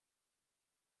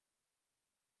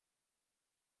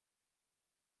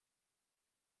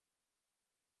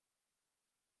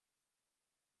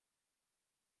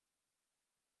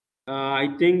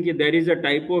 I think there is a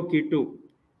typo key too.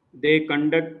 They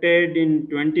conducted in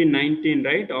 2019,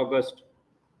 right? August.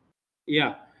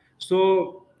 Yeah.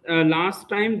 So last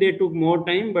time they took more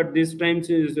time, but this time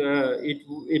is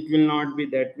it will not be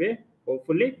that way.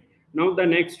 Hopefully. Now the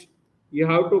next, you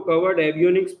have to cover the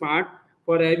avionics part.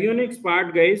 For avionics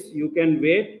part, guys, you can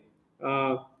wait,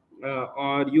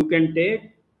 or you can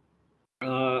take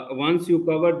once you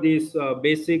cover these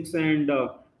basics and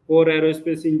core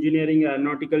aerospace engineering,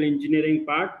 aeronautical engineering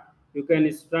part, you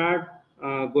can start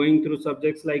going through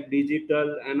subjects like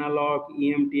digital, analog,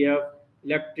 EMTF,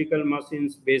 electrical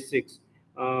machines basics.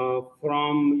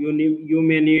 You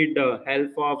may need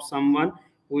help of someone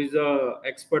who is a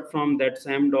expert from that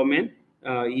same domain,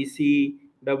 EE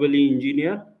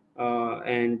engineer,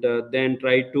 and then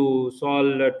try to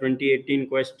solve 2018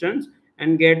 questions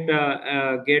and get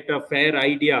a fair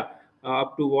idea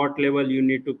up to what level you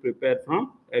need to prepare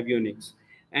from avionics.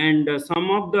 And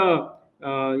some of the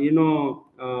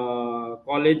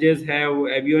colleges have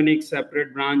avionics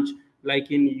separate branch,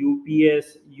 like in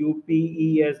UPS,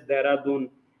 UPES Dehradun.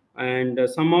 And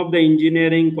some of the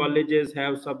engineering colleges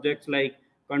have subjects like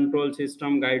control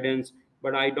system guidance,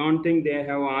 but I don't think they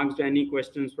have asked any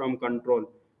questions from control,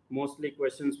 mostly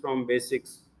questions from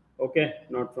basics. Okay,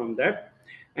 not from that.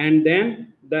 And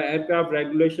then the aircraft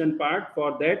regulation part,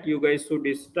 for that you guys should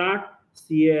start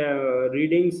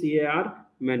reading CAR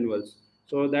manuals.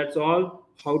 So that's all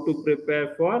how to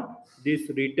prepare for this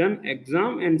written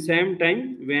exam. And same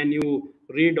time, when you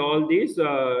read all these,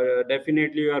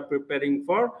 definitely you are preparing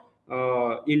for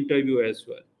interview as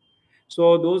well.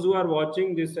 So those who are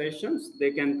watching these sessions,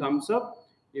 they can thumbs up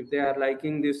if they are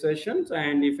liking these sessions,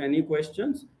 and if any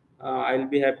questions, I'll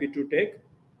be happy to take.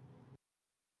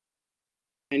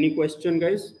 Any question,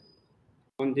 guys,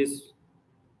 on this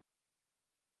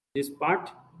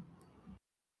part?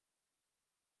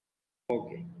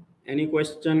 Okay. Any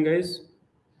question, guys?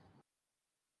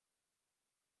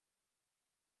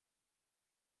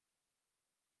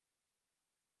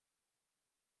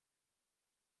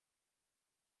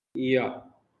 Yeah.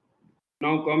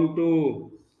 Now come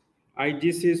to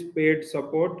IGC's paid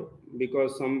support,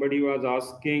 because somebody was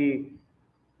asking.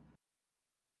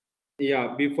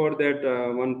 Yeah, before that,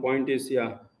 one point is,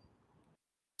 yeah,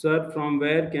 sir, from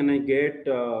where can I get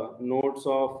notes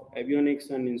of avionics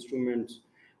and instruments?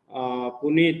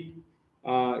 Puneet,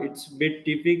 it's bit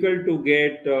difficult to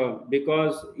get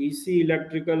because EC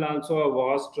electrical also a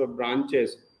vast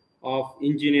branches of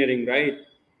engineering, right?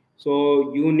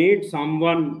 So you need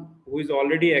someone who is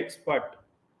already expert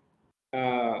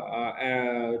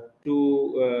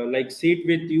to like sit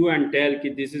with you and tell ki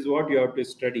this is what you have to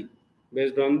study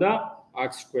based on the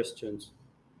asked questions.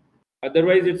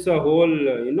 Otherwise, it's a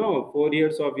whole 4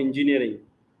 years of engineering.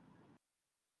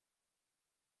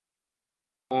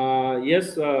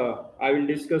 Yes, I will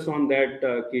discuss on that,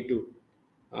 Kitu,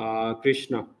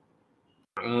 Krishna.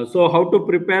 So how to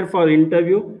prepare for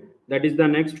interview? That is the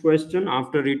next question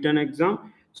after written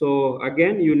exam. So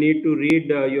again, you need to read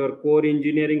your core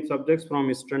engineering subjects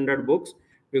from standard books,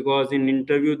 because in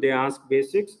interview they ask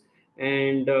basics.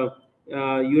 And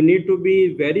you need to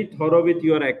be very thorough with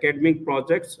your academic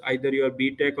projects, either your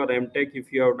BTech or MTech.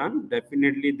 If you have done,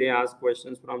 definitely they ask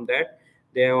questions from that.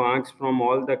 They have asked from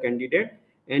all the candidate.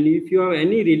 And if you have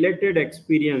any related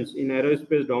experience in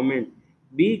aerospace domain,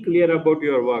 be clear about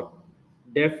your work.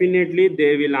 Definitely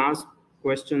they will ask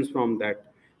questions from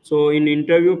that. So in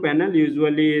interview panel,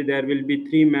 usually there will be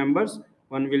three members.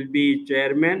 One will be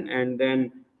chairman, and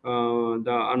then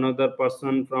the another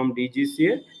person from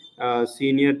DGCA,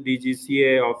 senior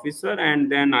DGCA officer,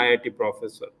 and then IIT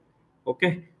professor.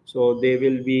 Okay, so they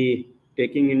will be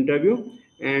taking interview.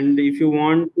 And if you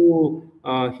want to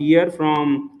hear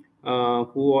from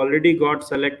who already got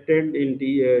selected in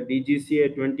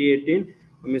DGCA 2018,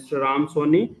 Mr. Ram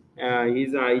Soni, he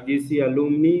is a IGC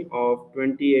alumni of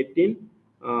 2018,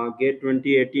 gate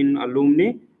 2018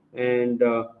 alumni. And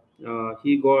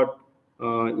he got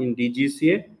in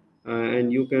DGCA,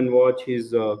 and you can watch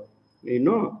his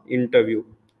interview.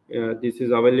 This is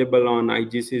available on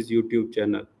IGC's YouTube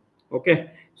channel.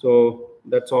 Okay, so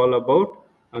that's all about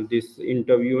this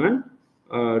interview and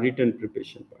written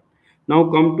preparation part. Now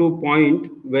come to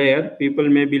point where people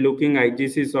may be looking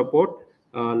IGC support,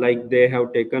 like they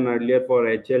have taken earlier for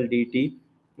HLDT.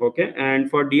 Okay, and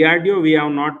for DRDO we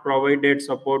have not provided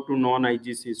support to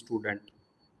non-IGC student.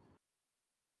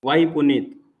 Why,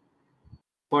 Puneet?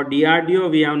 For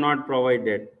DRDO we have not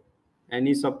provided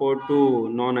any support to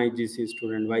non-IGC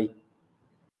student. Why?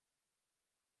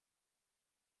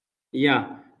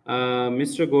 Yeah,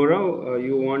 Mr. Gaurav,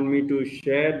 you want me to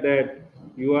share that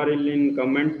URL in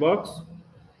comment box?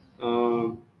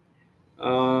 Uh,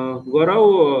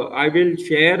 Gaurav, I will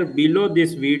share below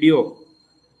this video,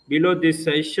 below this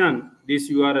session, this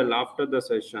URL after the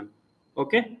session.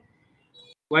 Okay?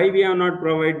 Why we have not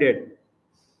provided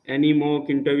any mock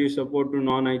interview support to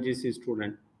non-IGC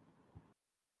student?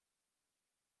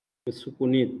 Mr.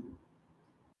 Puneet.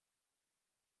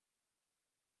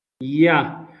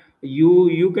 Yeah,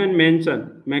 you can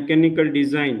mention mechanical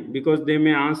design, because they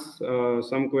may ask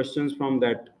some questions from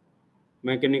that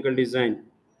mechanical design.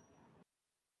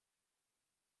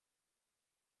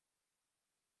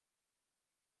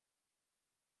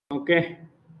 Okay,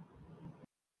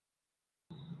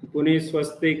 Pune,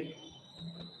 Swastik,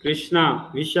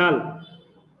 Krishna, Vishal,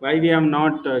 why we have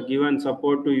not given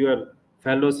support to your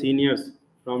fellow seniors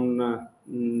from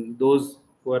those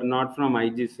who are not from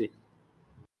IGC?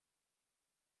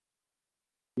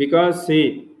 Because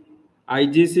see,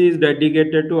 IGC is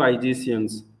dedicated to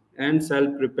IGCians and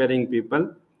self-preparing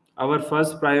people. Our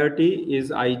first priority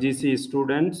is IGC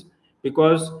students,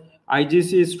 because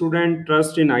IGC student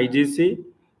trust in IGC.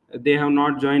 They have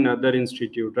not joined other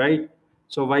institute, right?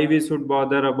 So why we should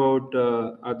bother about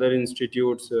other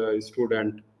institutes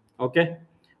student? Okay.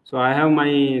 So I have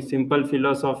my simple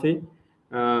philosophy.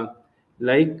 Uh,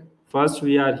 like first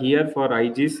we are here for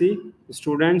IGC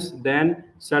students, then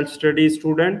self-study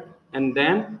student, and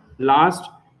then last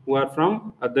who are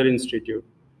from other institute.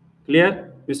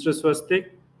 Clear, Mr. Swastik?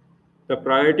 The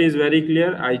priority is very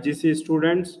clear. IGC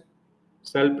students,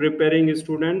 self-preparing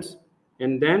students,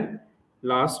 and then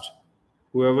last,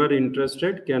 whoever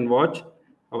interested can watch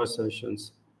our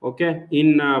sessions. Okay.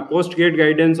 In post-grade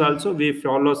guidance also, we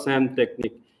follow same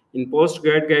technique. In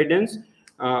post-grade guidance,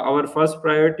 our first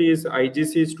priority is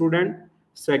IGC student.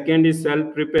 Second is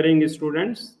self-preparing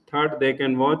students. Third, they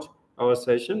can watch our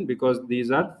session because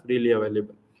these are freely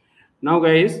available. Now,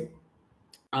 guys,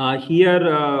 here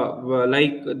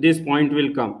like this point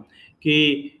will come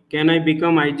ki can I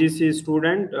become IGC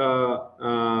student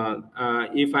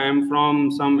if I am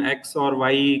from some X or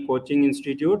Y coaching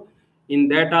institute? In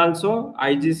that also,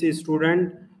 IGC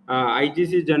student,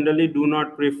 IGC generally do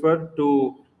not prefer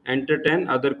to entertain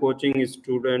other coaching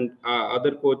student,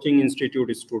 other coaching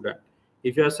institute student.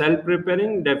 If you are self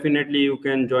preparing, definitely you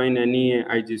can join any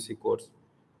IGC course.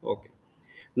 Okay.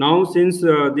 Now, since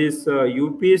this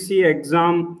UPSC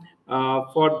exam,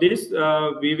 for this,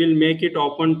 we will make it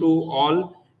open to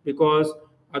all, because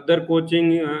other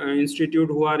coaching institute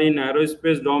who are in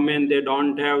aerospace domain, they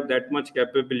don't have that much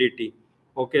capability.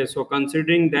 Okay, so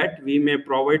considering that, we may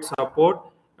provide support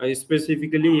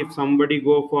specifically if somebody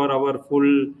go for our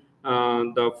full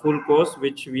the full course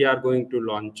which we are going to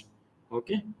launch.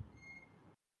 Okay,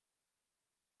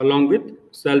 along with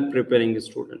self-preparing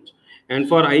students. And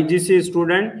for IGC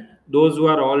student, those who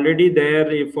are already there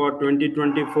for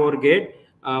 2024 gate,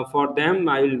 for them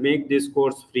I will make this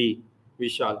course free,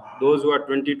 Vishal. Those who are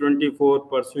 2024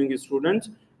 pursuing students,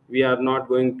 we are not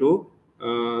going to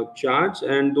charge.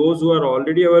 And those who are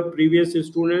already our previous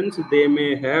students, they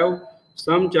may have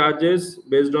some charges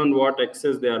based on what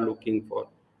access they are looking for.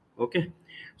 Okay.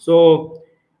 So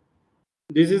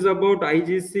this is about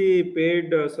IGC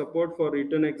paid support for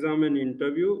written exam and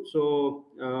interview. So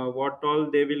what all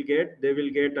they will get? They will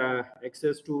get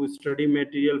access to study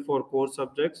material for core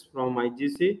subjects from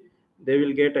IGC. They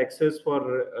will get access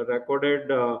for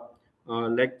recorded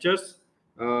lectures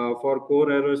for core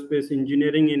aerospace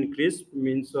engineering in CRISP.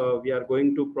 Means we are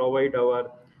going to provide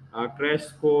our crash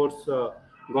course.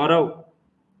 Gaurav,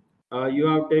 you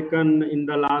have taken in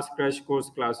the last crash course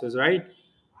classes, right?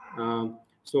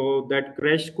 So that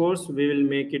crash course we will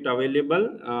make it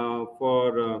available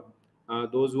for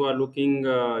those who are looking,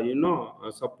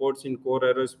 supports in core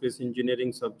aerospace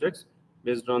engineering subjects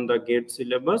based on the GATE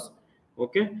syllabus.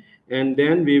 Okay, and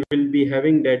then we will be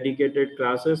having dedicated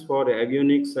classes for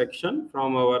avionics section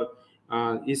from our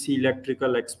EC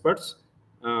electrical experts,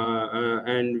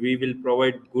 and we will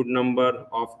provide good number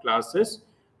of classes.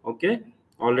 Okay,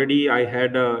 already I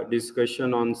had a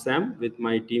discussion on SAM with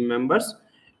my team members,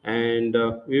 and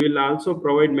we will also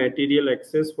provide material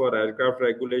access for aircraft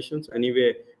regulations.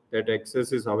 Anyway, that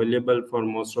access is available for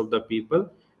most of the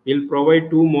people. We'll provide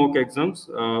 2 mock exams.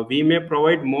 We may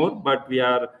provide more, but we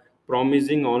are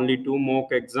promising only 2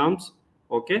 mock exams.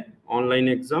 Okay, online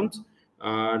exams.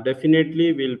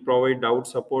 Definitely we'll provide doubt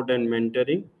support and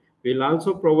mentoring. We'll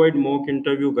also provide mock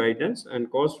interview guidance, and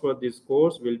cost for this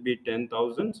course will be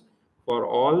 10,000 for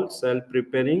all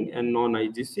self-preparing and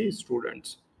non-IGC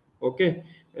students. Okay,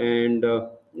 and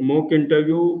mock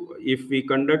interview, if we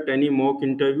conduct any mock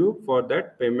interview, for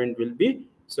that payment will be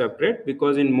separate,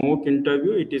 because in mock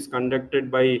interview it is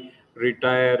conducted by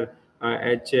retired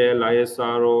HL,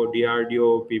 ISRO,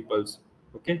 DRDO peoples.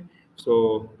 Okay,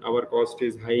 so our cost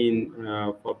is high in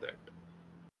for that.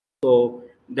 So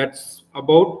that's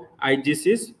about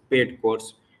IGC's paid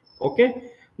course.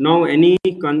 Okay. Now,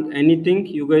 anything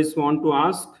you guys want to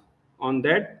ask on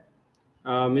that,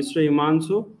 Mr.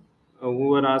 Himanshu, who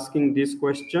were asking this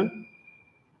question.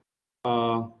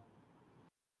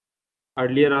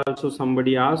 Earlier also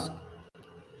somebody asked,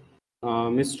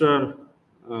 Mr.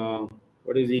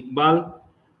 What is Iqbal?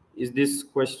 Is this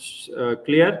question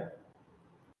clear?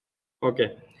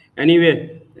 Okay.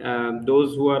 Anyway,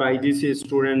 those who are IGC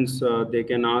students, they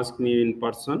can ask me in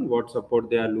person what support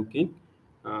they are looking,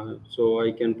 so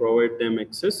I can provide them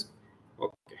access.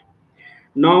 Okay.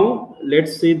 Now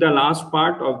let's see the last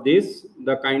part of this,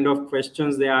 the kind of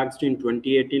questions they asked in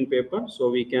 2018 paper, so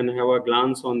we can have a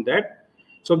glance on that.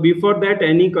 So before that,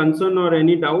 any concern or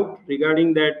any doubt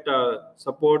regarding that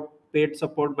support, paid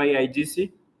support by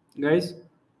IGC, guys?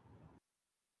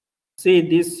 See,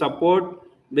 this support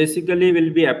basically will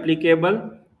be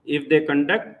applicable if they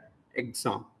conduct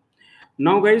exam.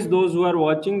 Now, guys, those who are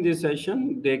watching this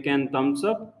session, they can thumbs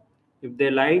up if they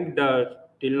like the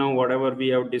till now whatever we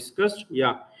have discussed?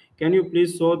 Yeah. Can you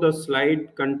please show the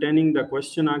slide containing the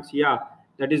question asked? Yeah,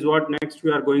 that is what next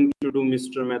we are going to do,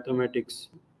 Mr. Mathematics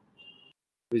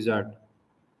Wizard.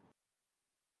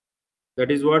 That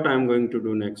is what I am going to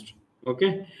do next.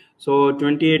 Okay. So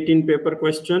 2018 paper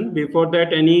question. Before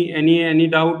that, any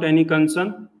doubt, any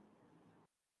concern?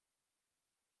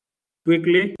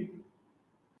 Quickly.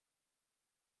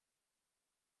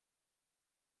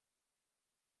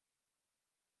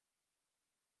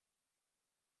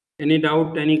 Any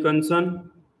doubt, any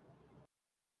concern?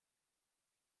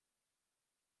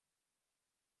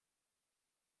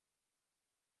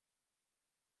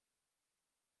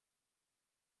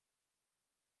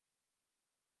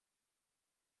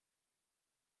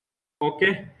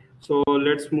 Okay, so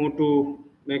let's move to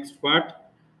next part.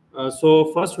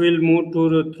 So first we'll move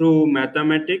to through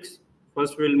mathematics.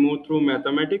 First we'll move through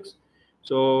mathematics.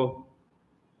 So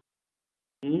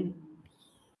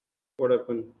what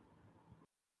happened?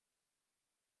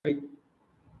 I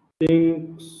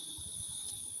think.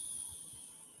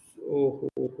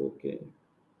 Okay.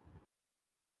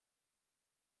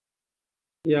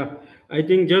 Yeah, I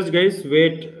think just guys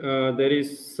wait. There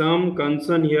is some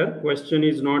concern here. Question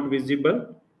is not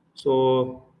visible.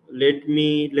 So let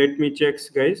me check,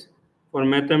 guys. For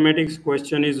mathematics,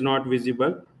 question is not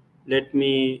visible. Let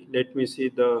me see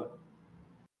the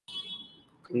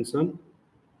concern.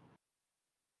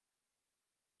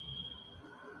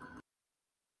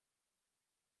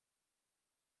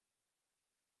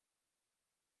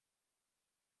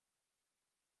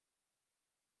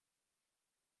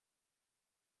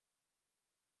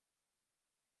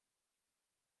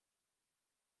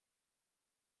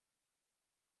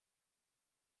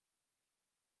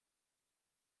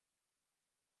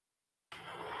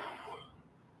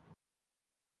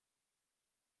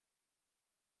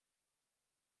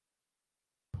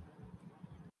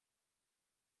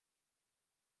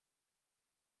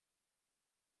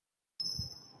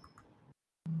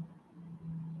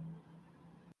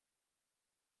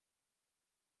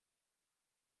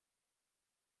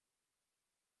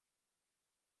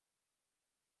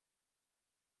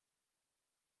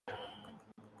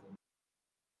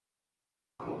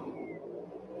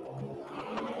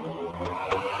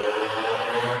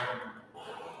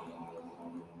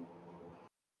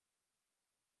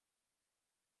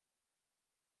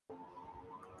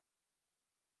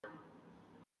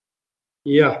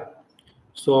 Yeah.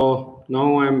 So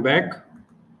now I'm back.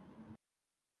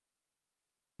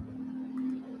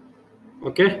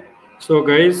 Okay. So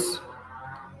guys,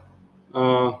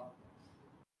 uh,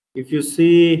 if you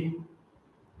see,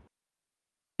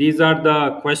 these are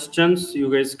the questions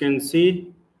you guys can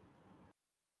see.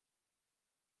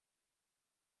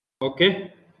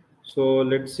 Okay. So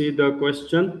let's see the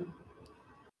question.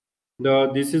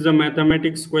 This is a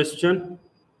mathematics question.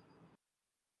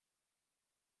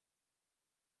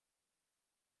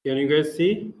 Can you guys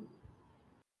see?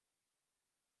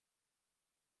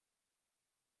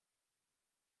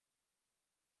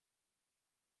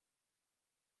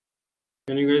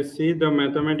 Can you guys see the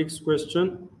mathematics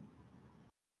question?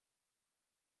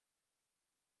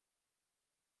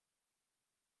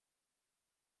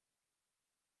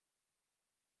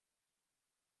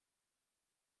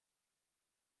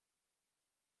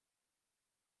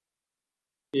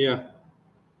 Yeah.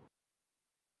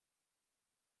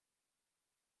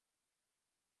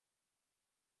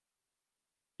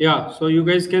 Yeah. So you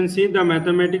guys can see the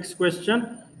mathematics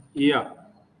question. Yeah.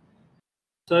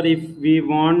 Sir, if we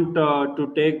want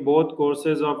to take both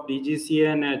courses of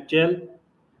DGCA and HL,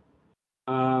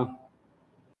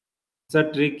 it's a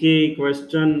tricky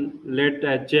question. Let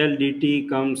HL DT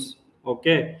comes.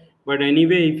 Okay. But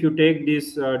anyway, if you take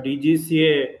this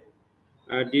DGCA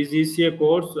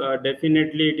course,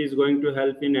 definitely it is going to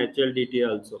help in HLDT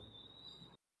also.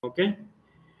 Okay.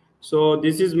 So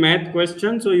this is math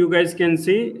question. So you guys can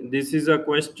see this is a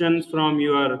question from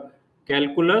your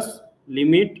calculus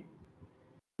limit.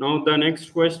 Now the next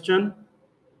question.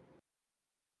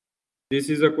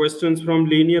 This is a questions from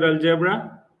linear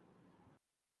algebra.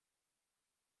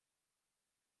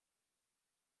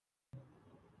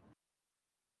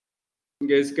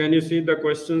 Guys, can you see the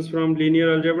questions from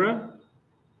linear algebra?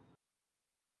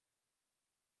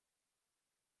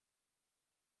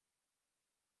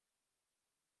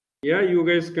 Yeah, you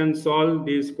guys can solve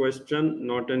this question,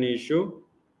 not an issue.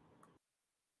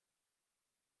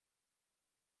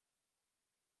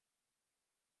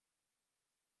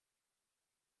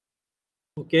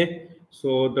 Okay,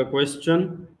 so the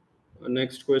question,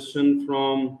 next question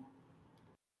from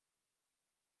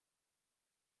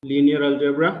linear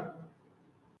algebra.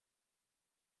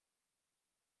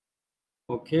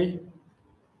 Okay,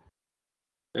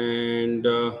 And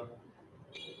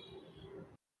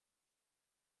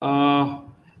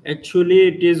actually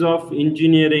it is of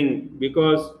engineering,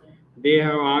 because they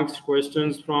have asked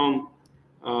questions from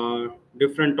uh,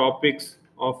 different topics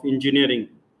of engineering.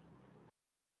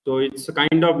 So it's a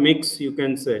kind of mix, you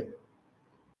can say.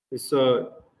 It's a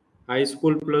high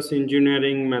school plus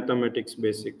engineering mathematics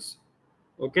basics.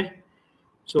 Okay.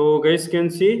 So guys can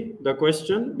see the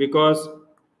question, because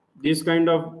this kind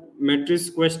of matrix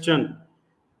question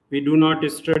we do not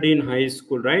study in high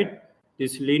school, right?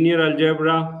 This linear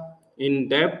algebra in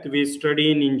depth we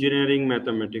study in engineering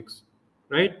mathematics,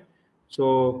 right?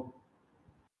 So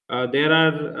there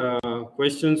are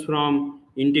questions from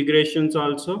integrations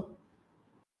also.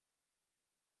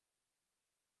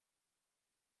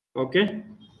 Okay.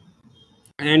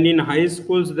 And in high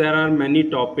schools there are many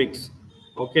topics,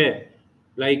 okay,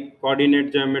 like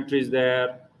coordinate geometry is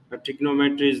there,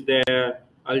 trigonometry is there,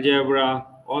 algebra.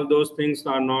 All those things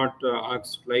are not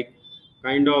asked, like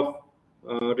kind of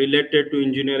related to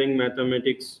engineering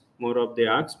mathematics, more of the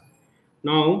asked.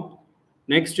 Now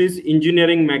next is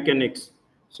engineering mechanics.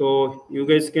 So you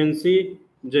guys can see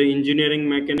the engineering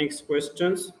mechanics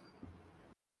questions.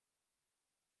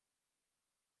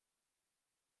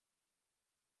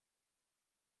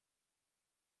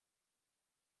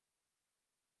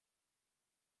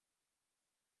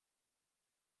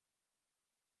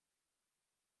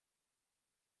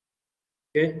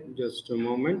 Okay, just a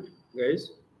moment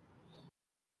guys.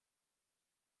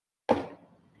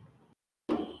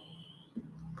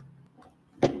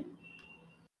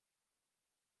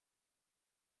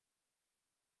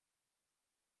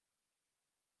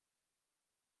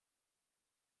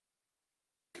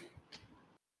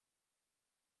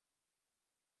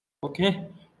 Okay,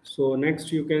 so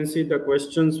next you can see the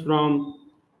questions from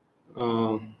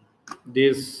uh,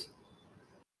 this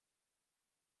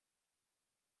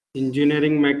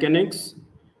engineering mechanics.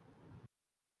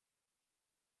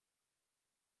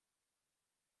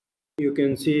 You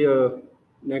can see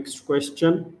next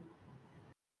question,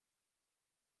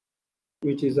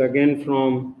 which is again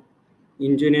from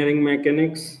engineering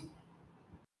mechanics.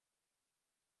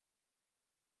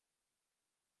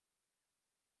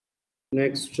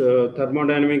 Next,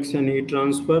 thermodynamics and heat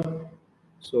transfer.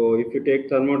 So if you take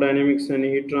thermodynamics and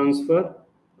heat transfer,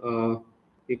 uh,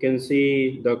 you can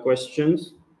see the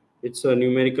questions. It's a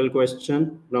numerical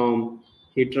question from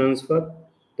heat transfer.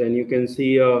 Then you can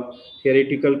see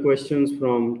theoretical questions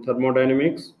from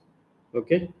thermodynamics.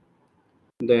 Okay.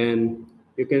 Then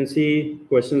you can see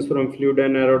questions from fluid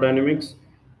and aerodynamics.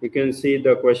 You can see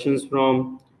the questions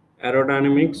from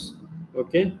aerodynamics.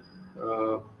 Okay.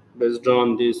 Based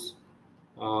on this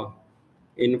uh,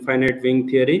 infinite wing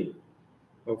theory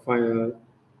of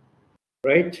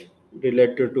right,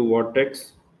 related to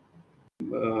vortex.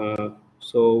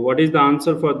 So what is the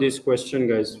answer for this question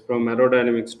guys, from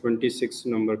aerodynamics, 26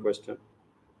 number question?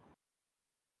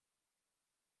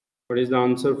 What is the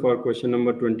answer for question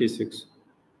number 26?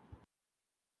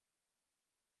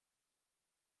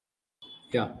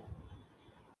 Yeah.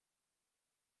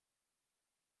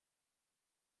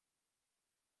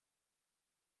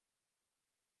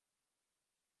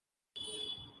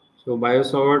 So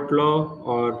Biot law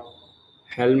or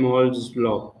Helmholtz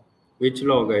law? Which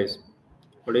law, guys?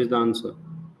 What is the answer?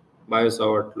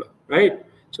 Biot law, right?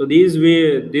 So this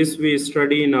we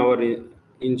study in our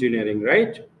engineering,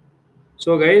 right?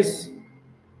 So guys,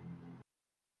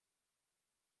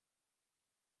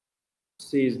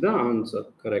 C is the answer,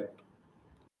 correct.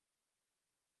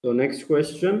 So next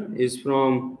question is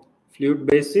from fluid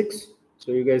basics.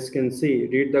 So you guys can see,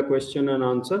 read the question and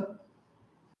answer.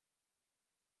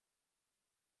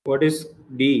 What is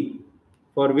D?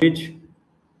 For which?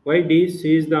 Why D?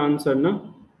 C is the answer, na?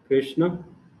 Krishna?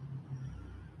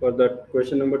 For that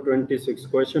question number 26.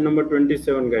 Question number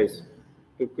 27, guys.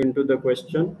 Look into the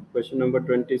question. Question number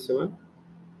 27.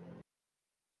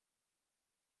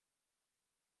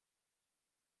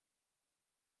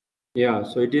 Yeah,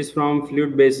 so it is from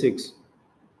fluid basics.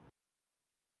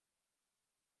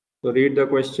 So read the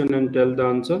question and tell the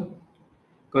answer.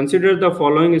 Consider the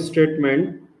following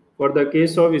statement for the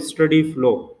case of steady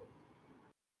flow.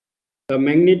 The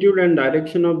magnitude and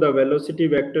direction of the velocity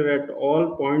vector at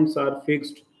all points are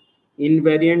fixed,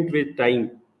 invariant with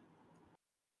time.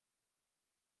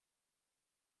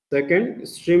 Second,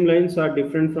 streamlines are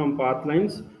different from path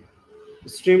lines.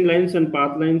 Streamlines and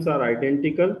path lines are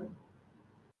identical.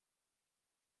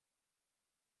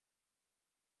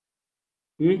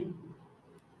 Hmm?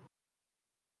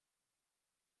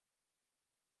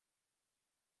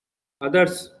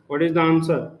 Others, what is the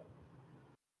answer?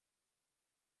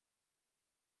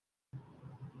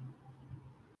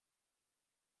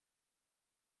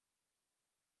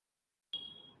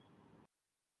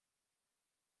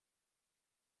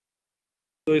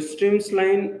 So streams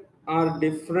line are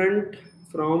different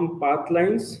from path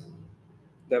lines.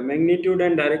 The magnitude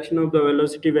and direction of the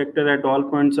velocity vector at all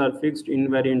points are fixed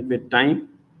invariant with time.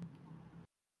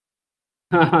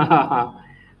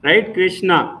 Right,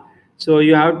 Krishna? So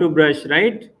you have to brush,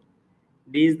 right?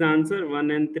 D is the answer.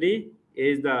 1 and 3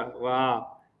 is the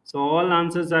wow. So all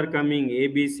answers are coming A,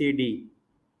 B, C, D.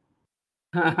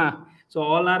 So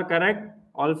all are correct.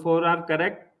 All four are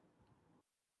correct.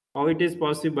 How it is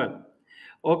possible?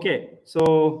 Okay.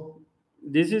 So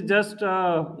this is just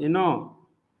glance.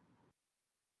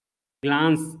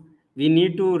 We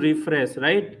need to refresh,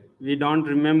 right? We don't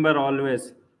remember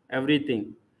always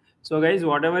everything. So guys,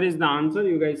 whatever is the answer,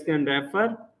 you guys can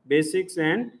refer basics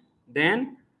and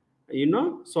then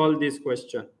solve this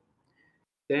question.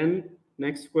 Then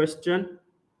next question.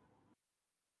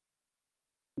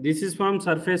 This is from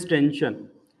surface tension.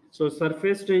 So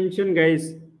surface tension,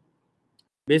 guys,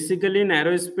 basically in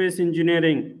aerospace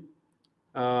engineering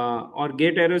or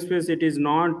gate aerospace, it is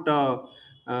not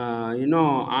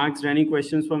asked any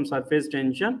questions from surface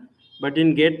tension, but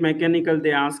in gate mechanical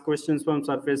they ask questions from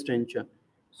surface tension.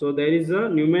 So there is a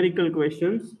numerical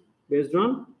questions based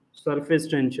on surface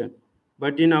tension,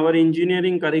 but in our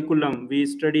engineering curriculum we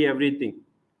study everything.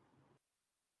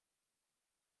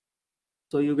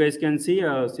 So you guys can see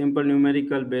a simple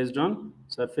numerical based on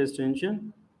surface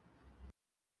tension.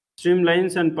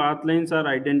 Streamlines and path lines are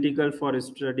identical for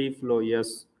steady flow.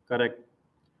 Yes, correct.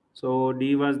 So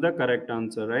D was the correct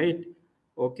answer, right?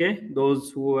 Okay,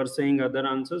 those who are saying other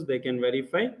answers, they can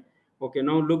verify. Okay,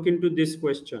 now look into this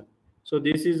question. So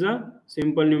this is a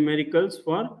simple numericals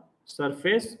for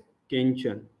surface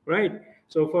tension, right?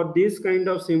 So for this kind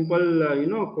of simple,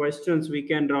 questions, we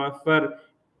can refer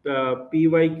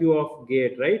PYQ of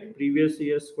gate, right? Previous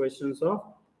year's questions of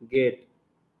gate.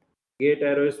 Gate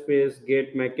aerospace,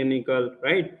 gate mechanical,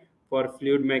 right? For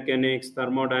fluid mechanics,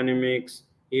 thermodynamics,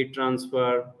 heat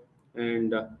transfer,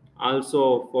 and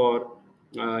also for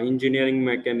engineering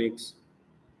mechanics.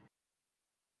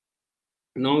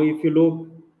 Now, if you look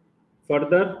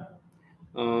further,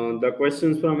 the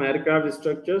questions from aircraft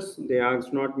structures, they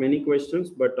asked not many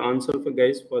questions, but answer for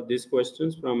guys for these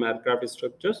questions from aircraft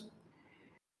structures.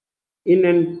 In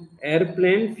an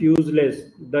airplane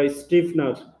fuselage, the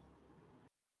stiffeners.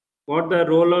 What the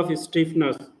role of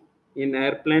stiffeners in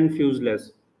airplane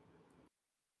fuselage?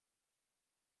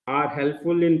 Are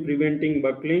helpful in preventing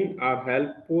buckling, are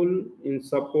helpful in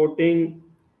supporting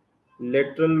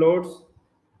lateral loads,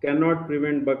 cannot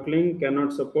prevent buckling,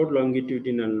 cannot support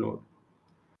longitudinal load.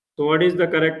 So what is the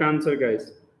correct answer,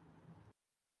 guys?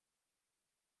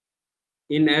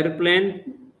 In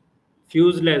airplane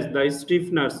fuselage, the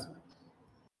stiffeners.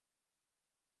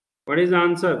 What is the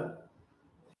answer?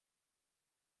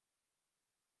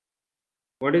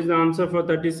 What is the answer for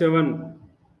 37?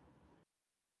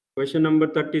 Question number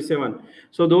 37.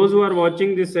 So those who are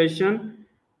watching this session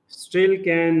still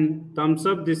can thumbs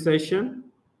up this session.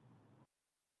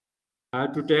 I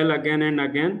have to tell again and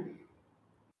again.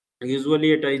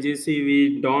 Usually at IGC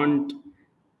we don't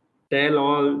tell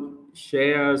all,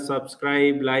 share,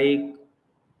 subscribe, like.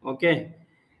 Okay.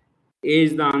 A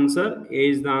is the answer. A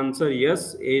is the answer.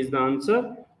 Yes. A is the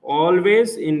answer.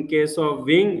 Always in case of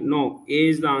wing, no. A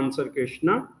is the answer,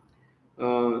 Krishna.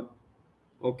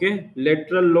 Okay,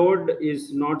 lateral load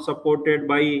is not supported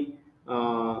by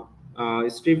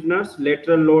stiffeners.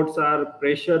 Lateral loads are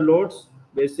pressure loads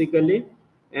basically,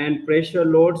 and pressure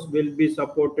loads will be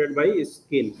supported by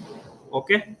skin.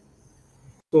 Okay,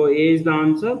 so A is the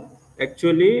answer.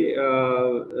 Actually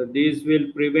these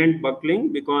will prevent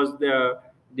buckling because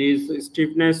these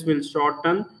stiffness will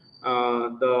shorten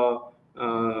the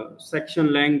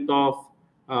section length of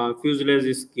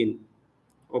fuselage skin.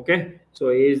 Okay, so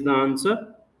A is the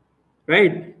answer,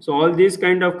 right? So all these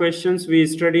kind of questions we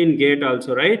study in gate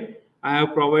also, right? I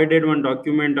have provided one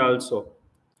document also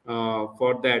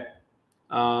for that,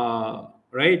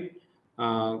 right?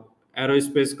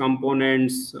 Aerospace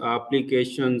components,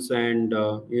 applications, and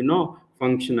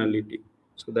functionality,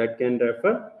 so that can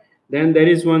refer. Then there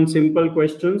is one simple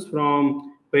questions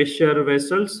from pressure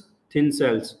vessels, thin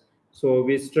cells. So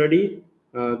we study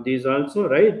these also,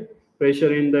 right?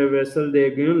 Pressure in the vessel, they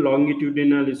give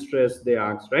longitudinal stress, they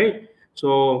ask, right?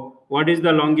 So what is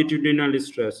the longitudinal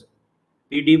stress?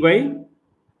 PD by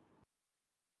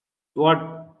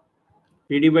what?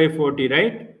 PD by 40,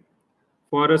 right?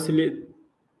 For a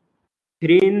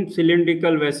thin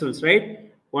cylindrical vessels,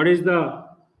 right? What is the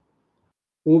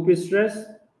hoop stress?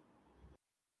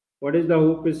 What is the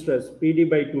hoop stress? PD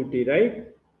by 2T, right?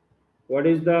 What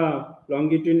is the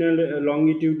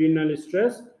longitudinal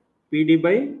stress? PD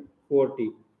by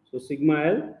 40. So sigma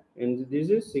L, and this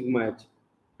is sigma H,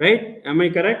 Right? Am I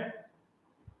correct?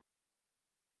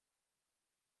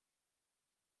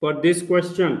 For this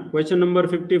question number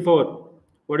 54,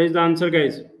 what is the answer,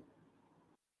 guys?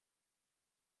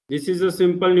 This is a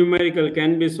simple numerical,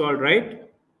 can be solved, right?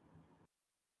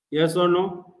 Yes or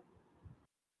no?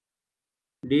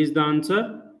 D is the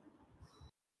answer.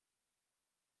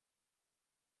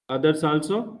 Others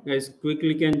also, guys,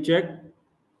 quickly can check.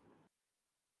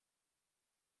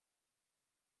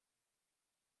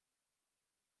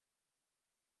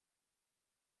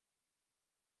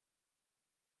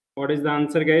 What is the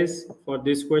answer, guys, for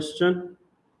this question?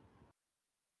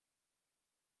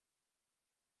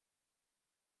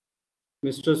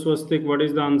 Mr. Swastik, what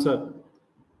is the answer?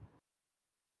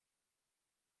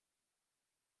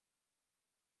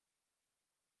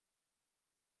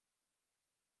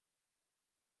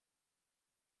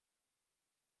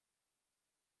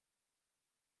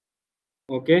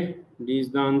 Okay, D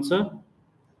is the answer.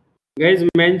 Guys,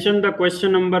 mention the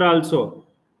question number also.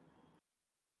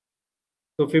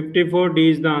 So 54, D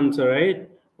is the answer, right?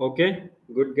 Okay,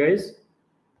 good, guys.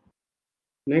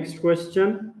 Next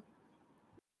question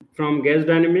from gas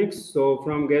dynamics. So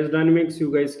from gas dynamics,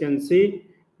 you guys can see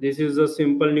this is a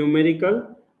simple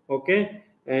numerical. Okay,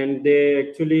 and they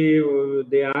actually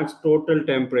they ask total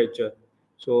temperature.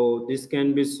 So this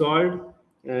can be solved,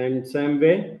 and same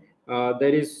way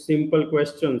there is simple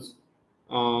questions.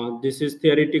 This is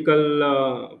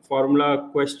theoretical formula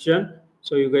question.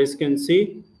 So you guys can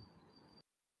see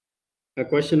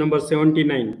question number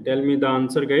 79. Tell me the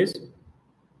answer, guys.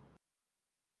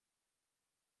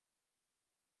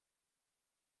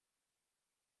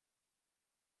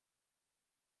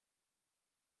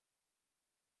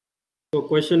 So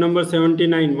question number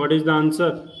 79, what is the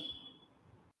answer?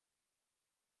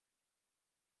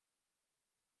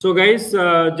 So guys,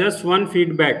 just one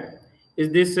feedback.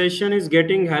 Is this session is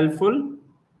getting helpful?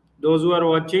 Those who are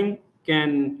watching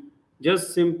can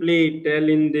just simply tell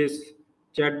in this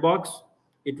chat box.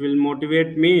 It will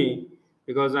motivate me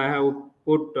because I have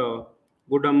put a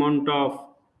good amount of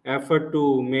effort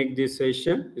to make this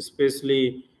session.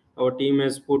 Especially our team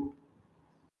has put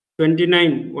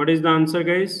 29. What is the answer,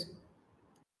 guys?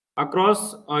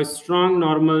 Across a strong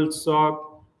normal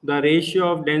shock, the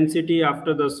ratio of density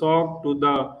after the shock to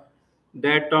the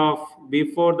that of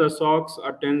before the shocks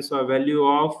attains a value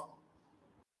of,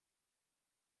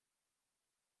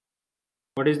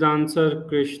 what is the answer,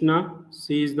 Krishna?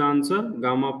 C is the answer,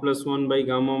 gamma plus 1 by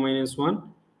gamma minus 1.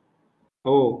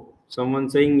 Oh, someone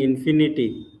saying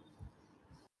infinity.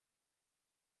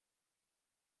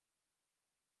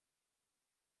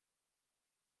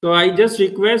 So I just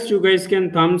request you guys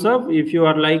can thumbs up if you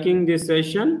are liking this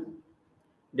session.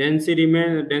 Density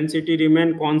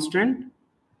remain constant.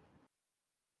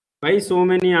 Why so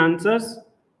many answers?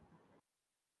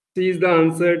 C is the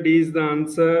answer, D is the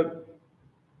answer,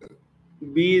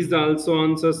 B is the also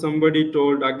answer somebody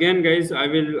told. Again, guys, I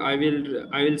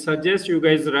will suggest you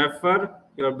guys refer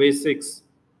your basics.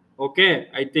 Okay,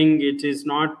 I think it is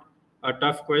not a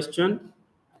tough question.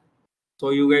 So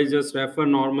you guys just refer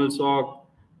normal SOC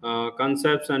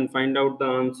concepts and find out the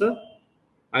answer.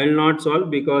 I will not solve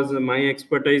because my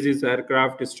expertise is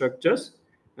aircraft structures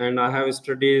and I have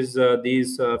studied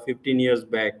these 15 years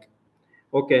back.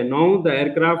 Okay, now the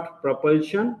aircraft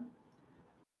propulsion.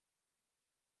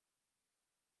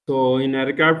 So in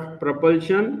aircraft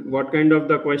propulsion, what kind of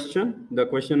the question? The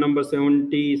question number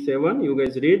 77, you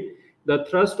guys read. The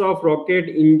thrust of rocket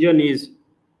engine is,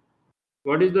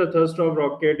 what is the thrust of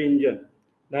rocket engine?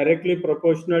 Directly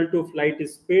proportional to flight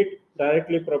speed,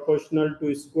 directly proportional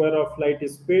to square of flight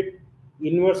speed,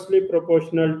 inversely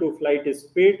proportional to flight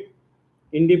speed,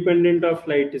 independent of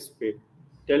flight speed.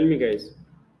 Tell me, guys,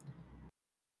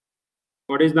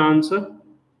 what is the answer?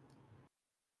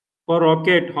 For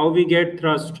rocket, how we get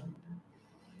thrust?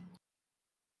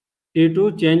 Due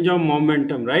to change of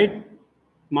momentum, right?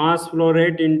 Mass flow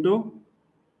rate into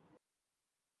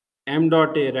m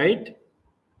dot a, right?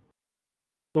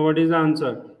 So what is the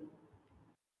answer?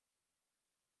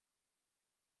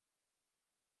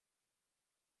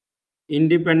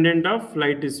 Independent of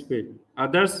flight speed.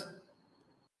 Others,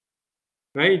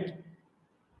 right?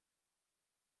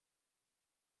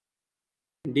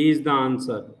 D is the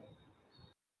answer.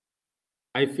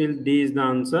 I feel D is the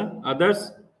answer.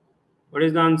 Others, what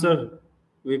is the answer?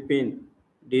 Vipin.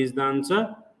 D is the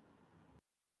answer.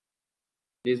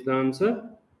 D is the answer.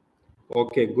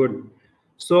 Okay, good.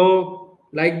 So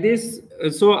like this,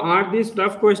 so are these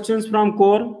tough questions from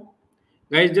core?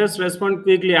 Guys, just respond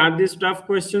quickly. Are these tough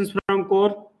questions from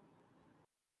core?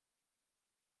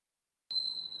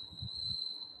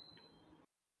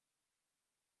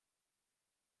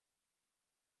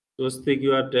 Swastik,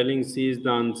 you are telling C is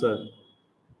the answer.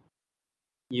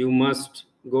 You must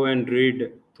go and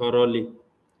read thoroughly.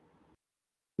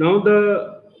 Now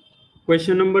the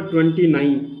question number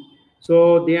 29.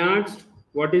 So they asked,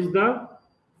 what is the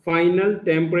final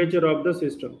temperature of the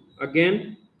system?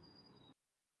 Again,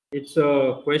 it's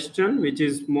a question which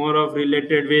is more of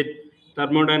related with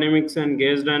thermodynamics and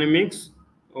gas dynamics.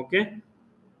 Okay.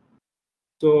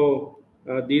 So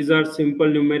these are simple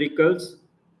numericals.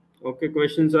 Okay,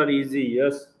 questions are easy,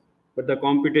 yes, but the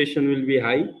competition will be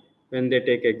high when they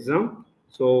take exam.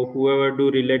 So whoever do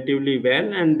relatively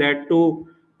well, and that too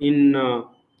in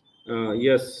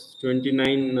yes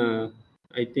 29.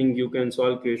 I think you can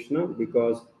solve Krishna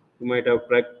because you might have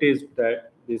practiced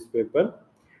that this paper.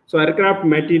 So aircraft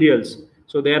materials.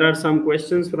 So there are some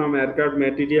questions from aircraft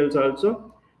materials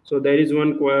also. So there is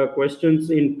one questions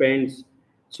in paints.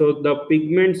 So the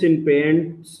pigments in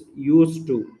paints used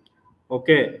to.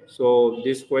 Okay, so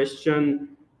this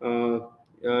question,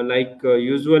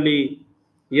 usually,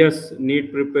 yes,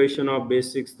 need preparation of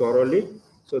basics thoroughly.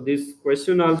 So this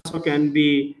question also can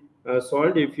be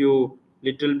solved if you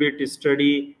little bit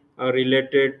study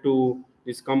related to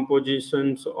these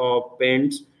compositions of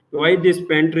paints. Why this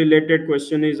paint related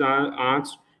question is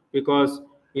asked? Because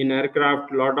in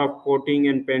aircraft, lot of coating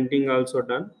and painting also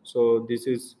done. So this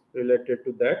is related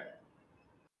to that.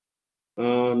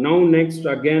 Now next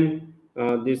again,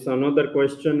 this another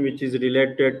question which is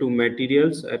related to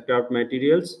materials, aircraft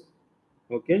materials.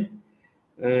 Okay,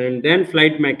 and then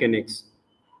flight mechanics.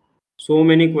 So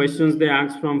many questions they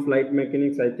asked from flight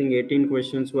mechanics. I think 18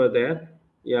 questions were there.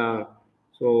 Yeah,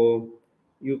 so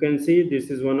you can see this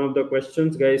is one of the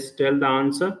questions. Guys, tell the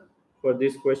answer for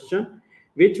this question.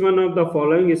 Which one of the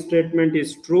following statement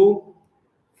is true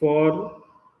for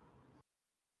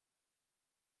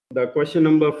the question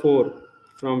number 4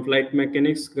 from flight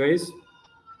mechanics, guys?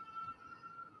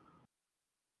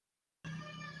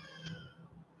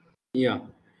 Yeah.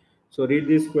 So read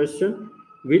this question.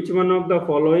 Which one of the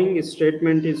following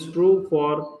statement is true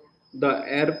for the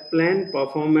airplane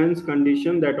performance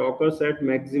condition that occurs at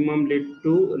maximum lift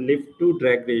to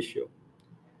drag ratio?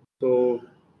 So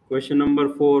question number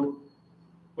 4.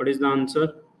 What is the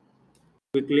answer?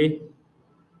 Quickly.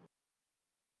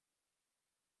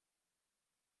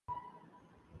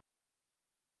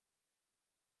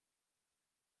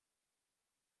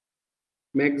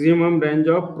 Maximum range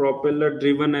of propeller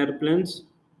driven airplanes.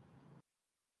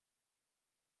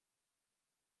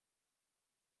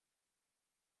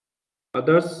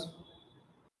 Others?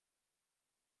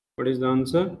 What is the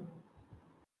answer?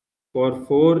 For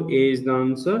 4A is the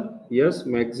answer. Yes,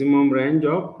 maximum range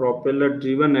of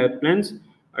propeller-driven airplanes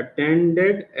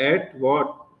attended at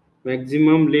what?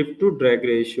 Maximum lift to drag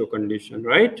ratio condition,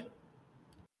 right?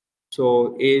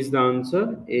 So A is the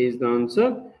answer. A is the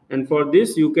answer. And for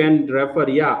this, you can refer,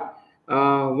 yeah,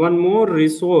 one more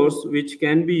resource which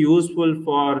can be useful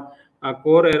for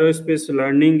core aerospace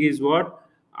learning is what?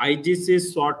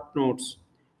 IGC short notes.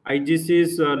 IGC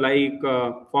is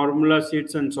formula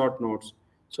sheets and short notes.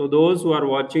 So those who are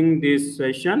watching this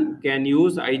session can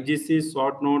use IGC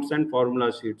short notes and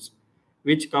formula sheets,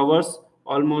 which covers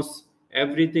almost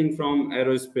everything from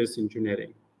aerospace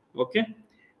engineering. Okay,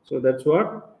 so that's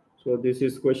what. So this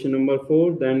is question number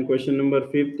 4. Then question number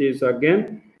 5 is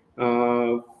again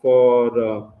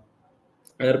for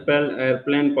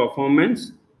airplane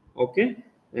performance. Okay,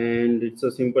 and it's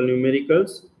a simple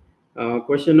numericals.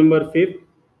 Question number 5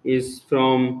 is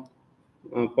from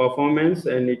performance,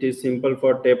 and it is simple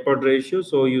for tapered ratio.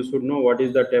 So you should know what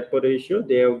is the taper ratio.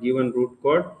 They have given root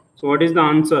code. So what is the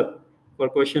answer for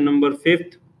question number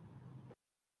 5?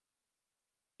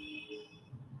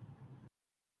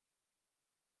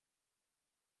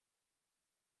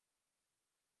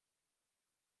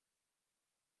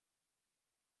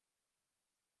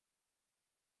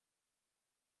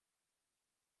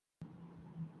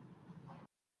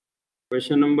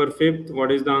 Question number 5,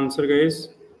 what is the answer, guys?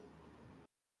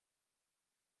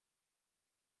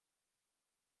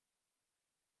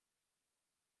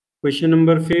 Question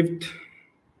number 5.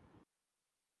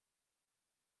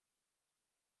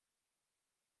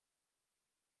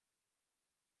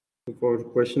 For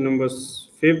question number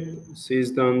 5, C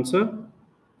is the answer.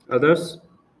 Others,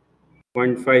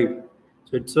 0.5.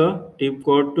 So it's a tip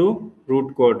code to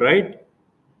root code, right?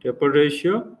 Taper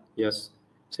ratio, yes.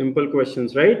 Simple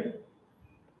questions, right?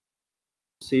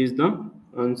 C is the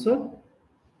answer.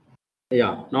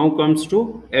 Yeah, now comes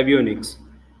to avionics.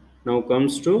 Now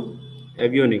comes to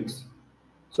avionics.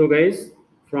 So guys,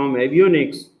 from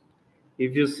avionics,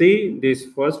 if you see this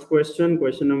first question,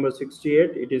 question number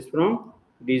 68, it is from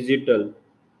digital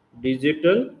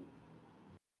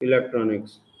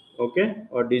electronics. okay,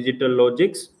 or digital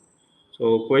logics.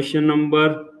 So question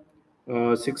number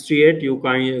 68 you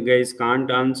guys can't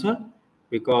answer,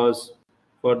 because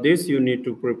for this you need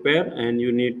to prepare and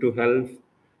you need to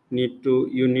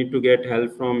you need to get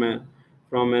help from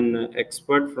an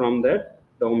expert from that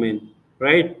domain,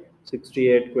 right?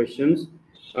 68 questions.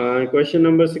 Question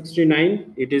number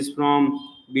 69, it is from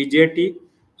BJT.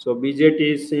 So BJT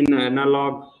is in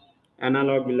analog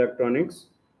electronics,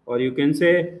 or you can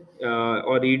say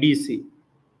or EDC,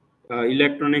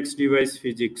 electronics device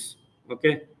physics.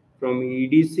 Okay, from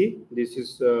EDC,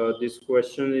 this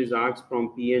question is asked from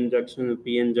PN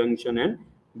junction and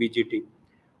BGT.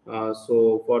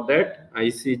 So for that,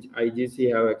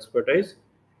 IGC have expertise.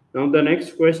 Now the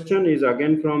next question is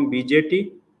again from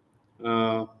BJT.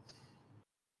 Uh,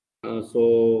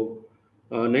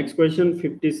 Next question,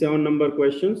 57 number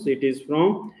questions. It is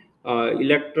from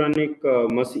electrical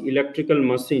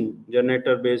machine,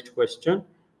 generator based question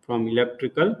from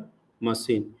electrical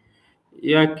machine.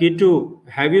 Yeah, Kitu,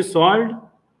 have you solved?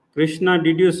 Krishna,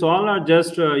 did you solve, or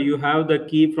just you have the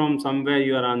key from somewhere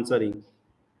you are answering?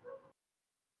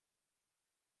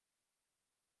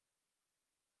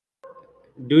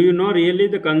 Do you know really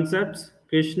the concepts,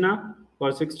 Krishna,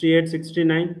 for 68,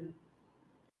 69?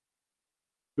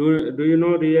 Do you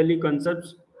know really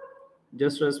concepts?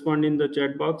 Just respond in the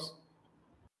chat box.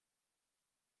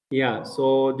 Yeah,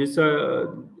 so this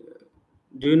do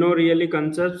you know really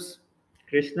concepts,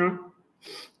 Krishna,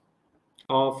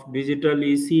 of digital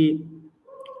EC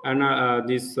and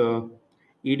this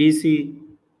EDC,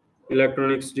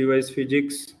 electronics device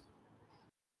physics,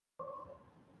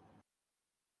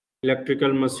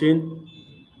 electrical machine?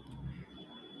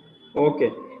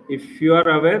 Okay, if you are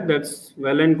aware, that's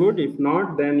well and good. If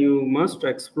not, then you must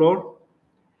explore.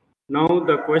 Now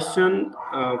the question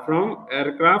from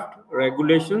aircraft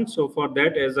regulation. So for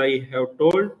that, as I have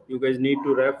told, you guys need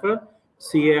to refer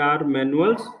CAR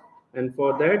manuals, and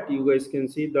for that you guys can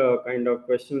see the kind of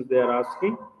questions they are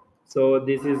asking. So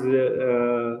this is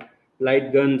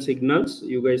light gun signals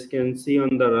you guys can see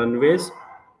on the runways.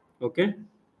 Okay.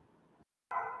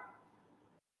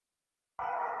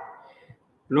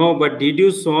 No, but did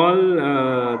you solve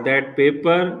that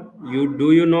paper?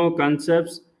 You know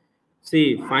concepts?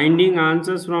 See, finding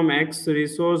answers from X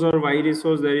resource or Y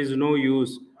resource, there is no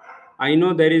use. I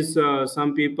know there is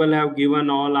some people have given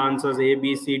all answers A,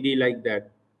 B, C, D like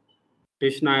that.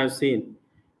 Krishna, I have seen.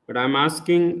 But I'm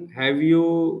asking, have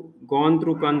you gone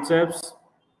through concepts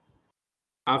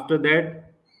after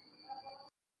that?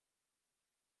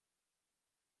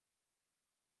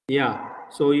 Yeah.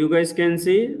 So you guys can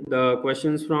see the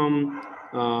questions from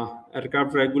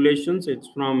aircraft regulations. It's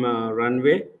from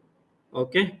runway.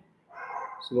 Okay.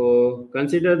 So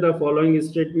consider the following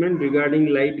statement regarding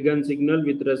light gun signal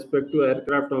with respect to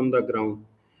aircraft on the ground.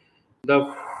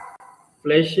 The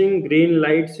flashing green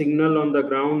light signal on the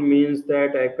ground means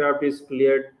that aircraft is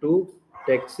cleared to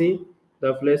taxi.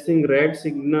 The flashing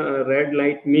red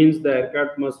light means the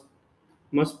aircraft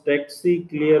must taxi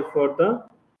clear for the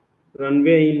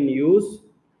runway in use.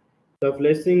 The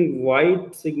flashing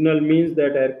white signal means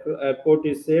that airport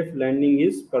is safe, landing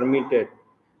is permitted.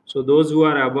 So those who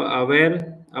are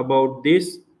aware about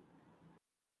this,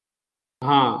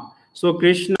 so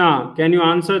Krishna, can you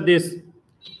answer this?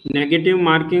 Negative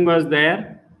marking was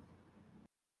there.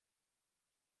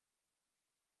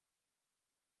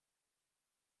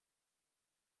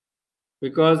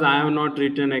 Because I have not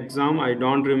written exam, I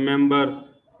don't remember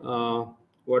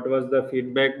what was the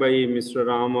feedback by Mr.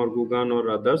 Ram or Gugan or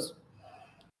others.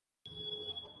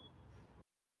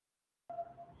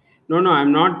 No,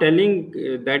 I'm not telling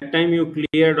that time you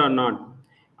cleared or not.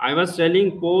 I was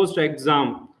telling post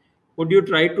exam. Would you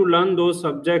try to learn those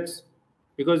subjects?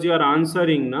 Because you are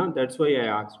answering, na? That's why I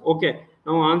asked. Okay,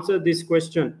 now answer this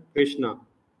question, Krishna.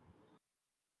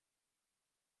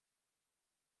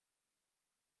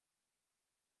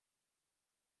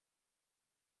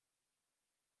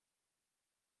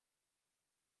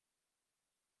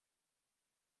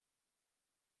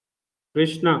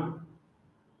 Krishna.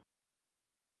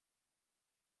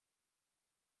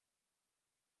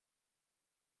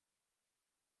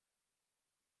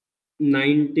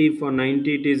 90, for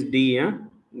 90 it is D, yeah?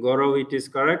 Gaurav, it is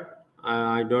correct?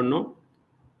 I don't know.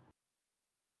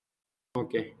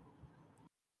 Okay.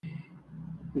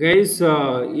 Guys,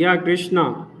 yeah,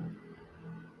 Krishna.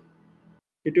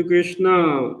 To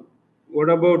Krishna, what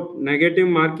about negative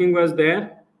marking was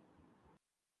there?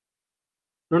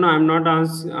 No, I'm not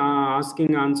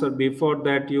asking answer. Before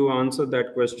that, you answer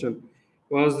that question.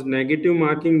 Was negative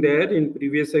marking there in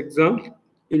previous exam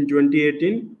in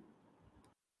 2018?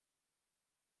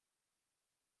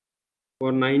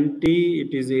 For 90,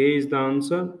 it is A is the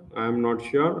answer. I am not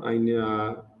sure. I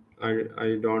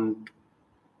don't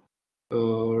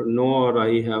know, or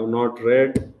I have not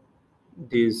read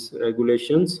these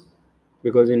regulations,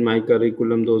 because in my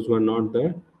curriculum those were not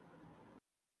there.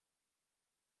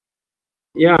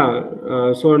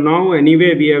 Yeah, so now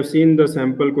anyway we have seen the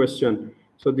sample question.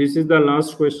 So this is the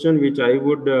last question which I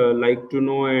would like to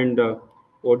know, and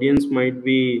audience might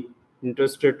be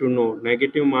interested to know.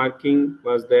 Negative marking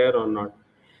was there or not?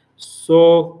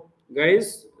 So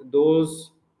guys,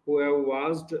 those who have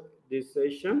watched this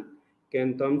session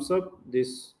can thumbs up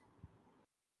this.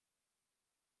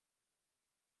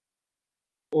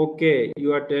 Okay,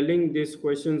 you are telling this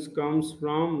questions comes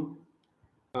from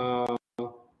uh,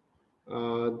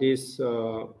 this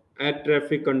air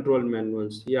traffic control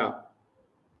manuals. Yeah,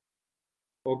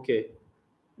 okay,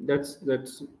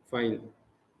 that's fine,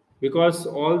 because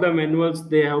all the manuals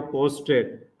they have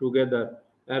posted together: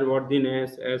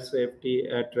 airworthiness, air safety,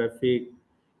 air traffic.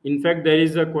 In fact, there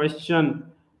is a question.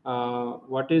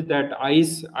 What is that?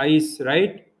 Ice,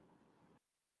 right?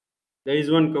 There is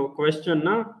one question,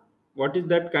 na? What is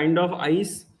that kind of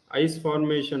ice? Ice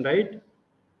formation, right?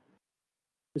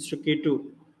 Mr. Kitu,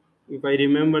 if I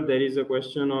remember, there is a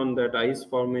question on that ice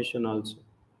formation also.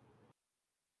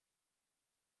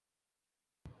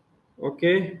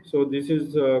 Okay, so this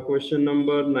is question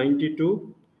number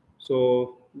 92.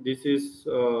 So this is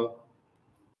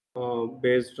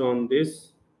based on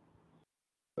this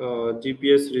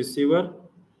GPS receiver.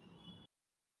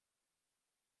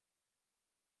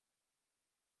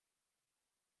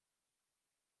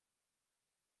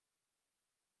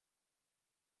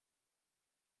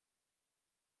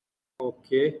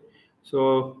 Okay,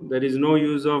 so there is no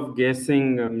use of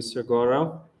guessing, Mr.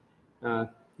 Gaurav. Uh,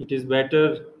 it is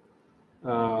better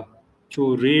uh,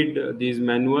 to read these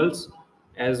manuals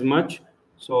as much,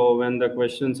 so when the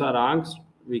questions are asked,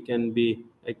 we can be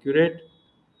accurate.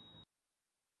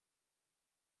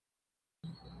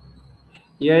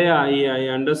 Yeah, I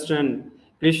understand.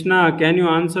 Krishna, can you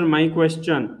answer my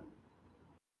question?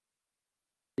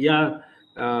 Yeah,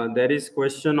 there is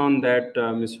question on that,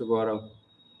 Mr. Gaurav,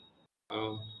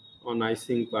 uh, on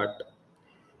icing part.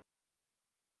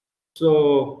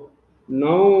 So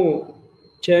now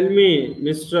tell me,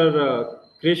 Mr.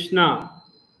 Krishna,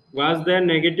 was there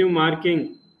negative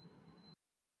marking?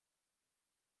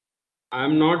 I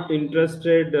am not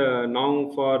interested now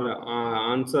for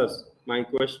answers. My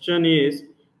question is,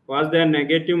 was there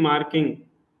negative marking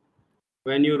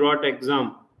when you wrote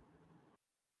exam?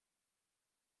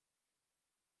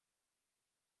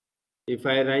 If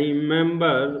I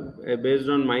remember, based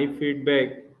on my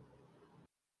feedback,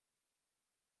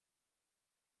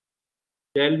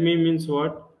 tell me means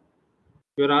what?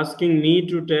 You're asking me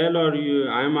to tell, or you?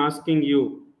 I am asking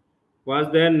you.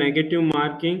 Was there negative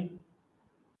marking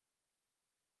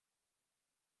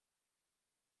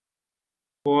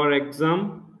for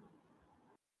exam?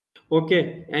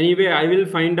 Okay. Anyway, I will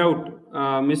find out,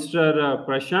 Mr.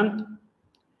 Prashant.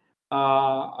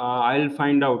 I'll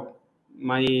find out.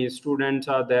 My students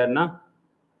are there, na?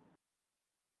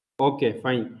 Okay,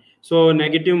 fine. So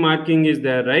negative marking is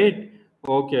there, right?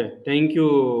 Okay. Thank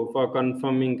you for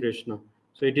confirming, Krishna.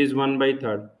 So it is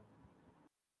 1/3.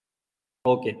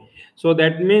 Okay, so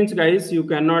that means, guys, you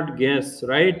cannot guess,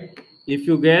 right? If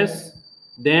you guess,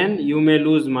 then you may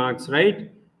lose marks,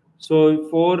 right? So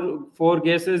four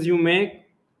guesses you make,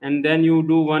 and then you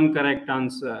do one correct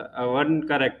answer, one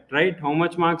correct, right? How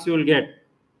much marks you will get?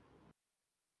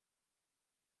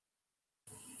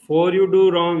 Four you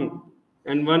do wrong,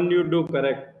 and one you do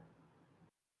correct.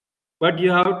 But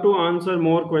you have to answer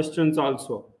more questions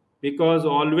also, because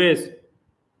always,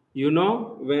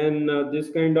 when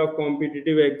this kind of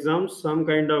competitive exams, some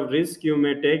kind of risk you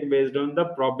may take based on the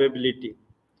probability,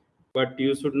 but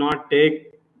you should not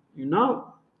take,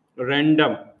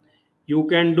 random. You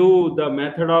can do the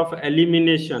method of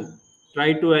elimination.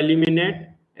 Try to eliminate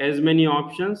as many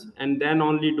options and then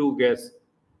only do guess.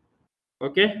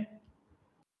 Okay.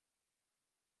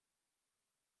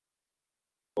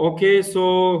 Okay,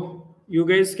 so you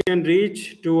guys can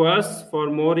reach to us for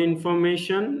more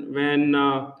information when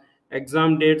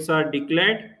exam dates are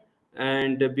declared,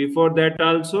 and before that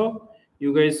also,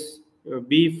 you guys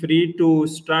be free to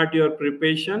start your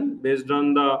preparation based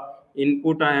on the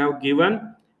input I have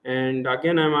given. And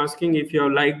again, I'm asking, if you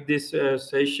have liked this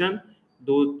session,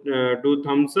 do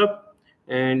thumbs up,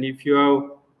 and if you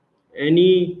have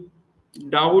any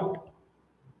doubt,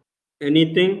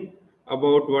 anything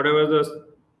about whatever the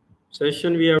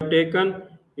session we have taken,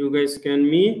 you guys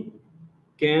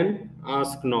can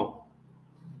ask now.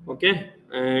 Okay,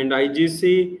 and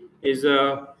IGC is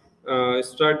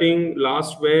starting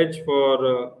last batch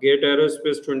for GATE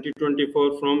Aerospace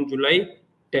 2024 from July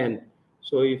 10.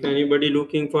 So if anybody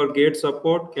looking for GATE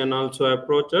support can also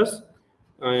approach us.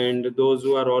 And those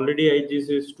who are already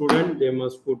IGC student, they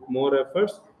must put more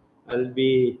efforts. I'll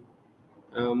be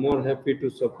more happy to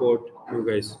support you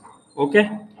guys. Okay.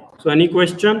 So any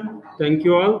question? Thank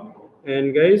you all.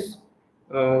 And guys,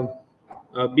 uh,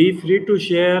 be free to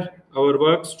share our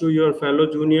works to your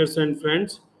fellow juniors and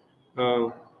friends. Uh,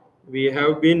 we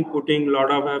have been putting a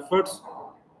lot of efforts.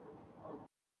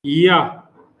 Yeah,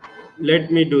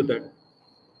 let me do that.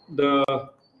 The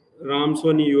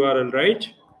Ramsoni URL, right?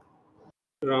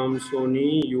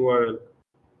 Ramsoni URL.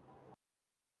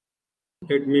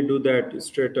 Let me do that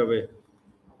straight away.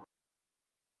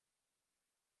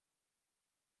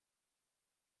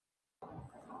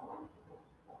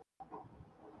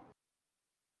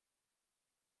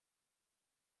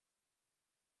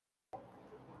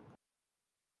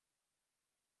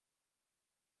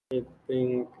 I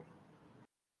think,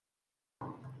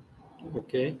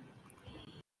 okay.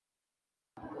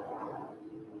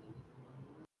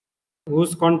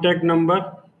 Whose contact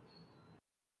number?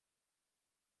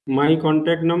 My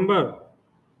contact number.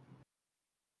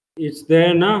 It's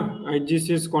there, na?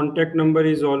 IGC's contact number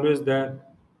is always there.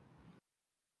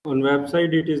 On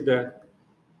website, it is there.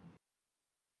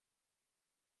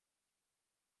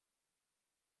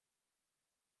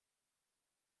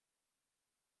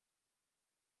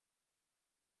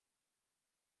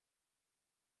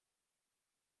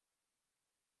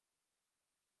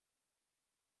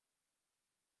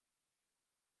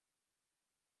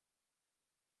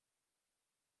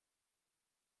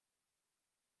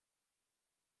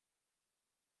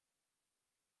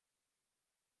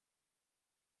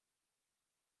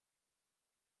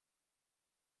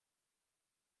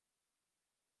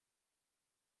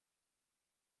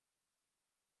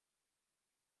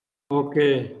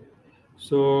 Okay.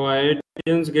 So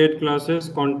IITians GATE classes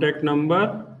contact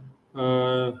number.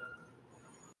 Uh,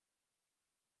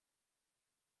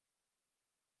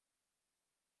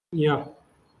 yeah,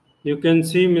 you can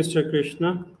see Mr.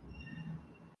 Krishna.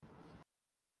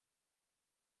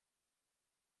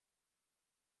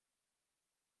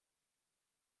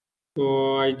 So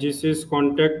IGC's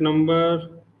contact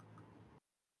number.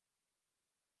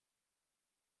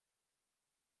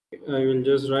 I will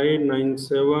just write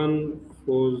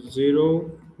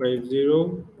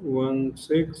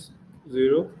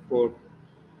 9740501604.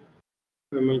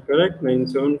 Am I correct?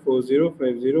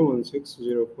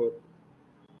 9740501604.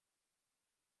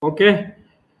 Okay.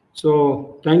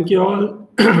 So thank you all.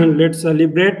 Let's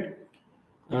celebrate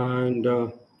and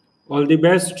all the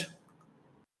best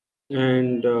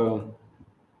and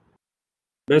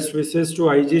best wishes to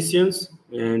IGCians,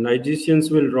 and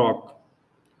IGCians will rock.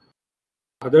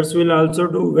 Others will also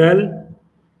do well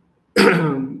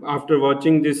after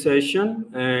watching this session,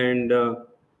 and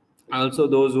also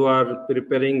those who are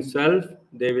preparing self,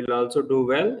 they will also do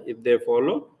well if they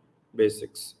follow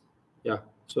basics. Yeah.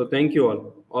 So thank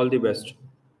you all the best.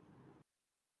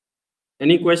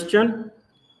 Any question?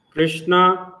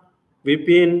 Krishna,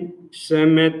 Vipin,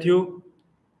 Sam Matthew?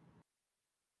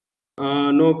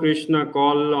 No, Krishna,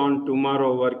 call on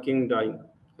tomorrow working time.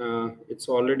 It's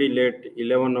already late,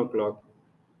 11 o'clock.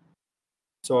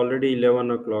 It's already 11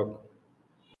 o'clock.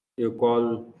 You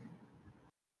call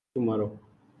tomorrow.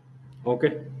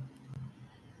 Okay.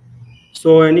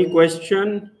 So, any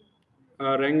question?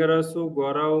 Rangarasu,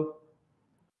 Gaurav,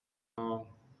 uh,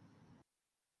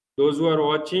 those who are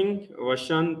watching,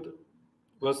 Vasant,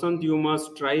 you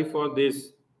must try for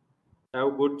this.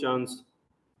 Have good chance.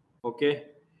 Okay.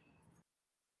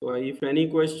 So, if any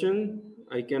question,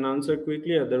 I can answer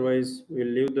quickly. Otherwise, we'll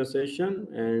leave the session.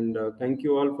 And thank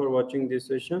you all for watching this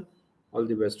session. All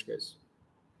the best, guys.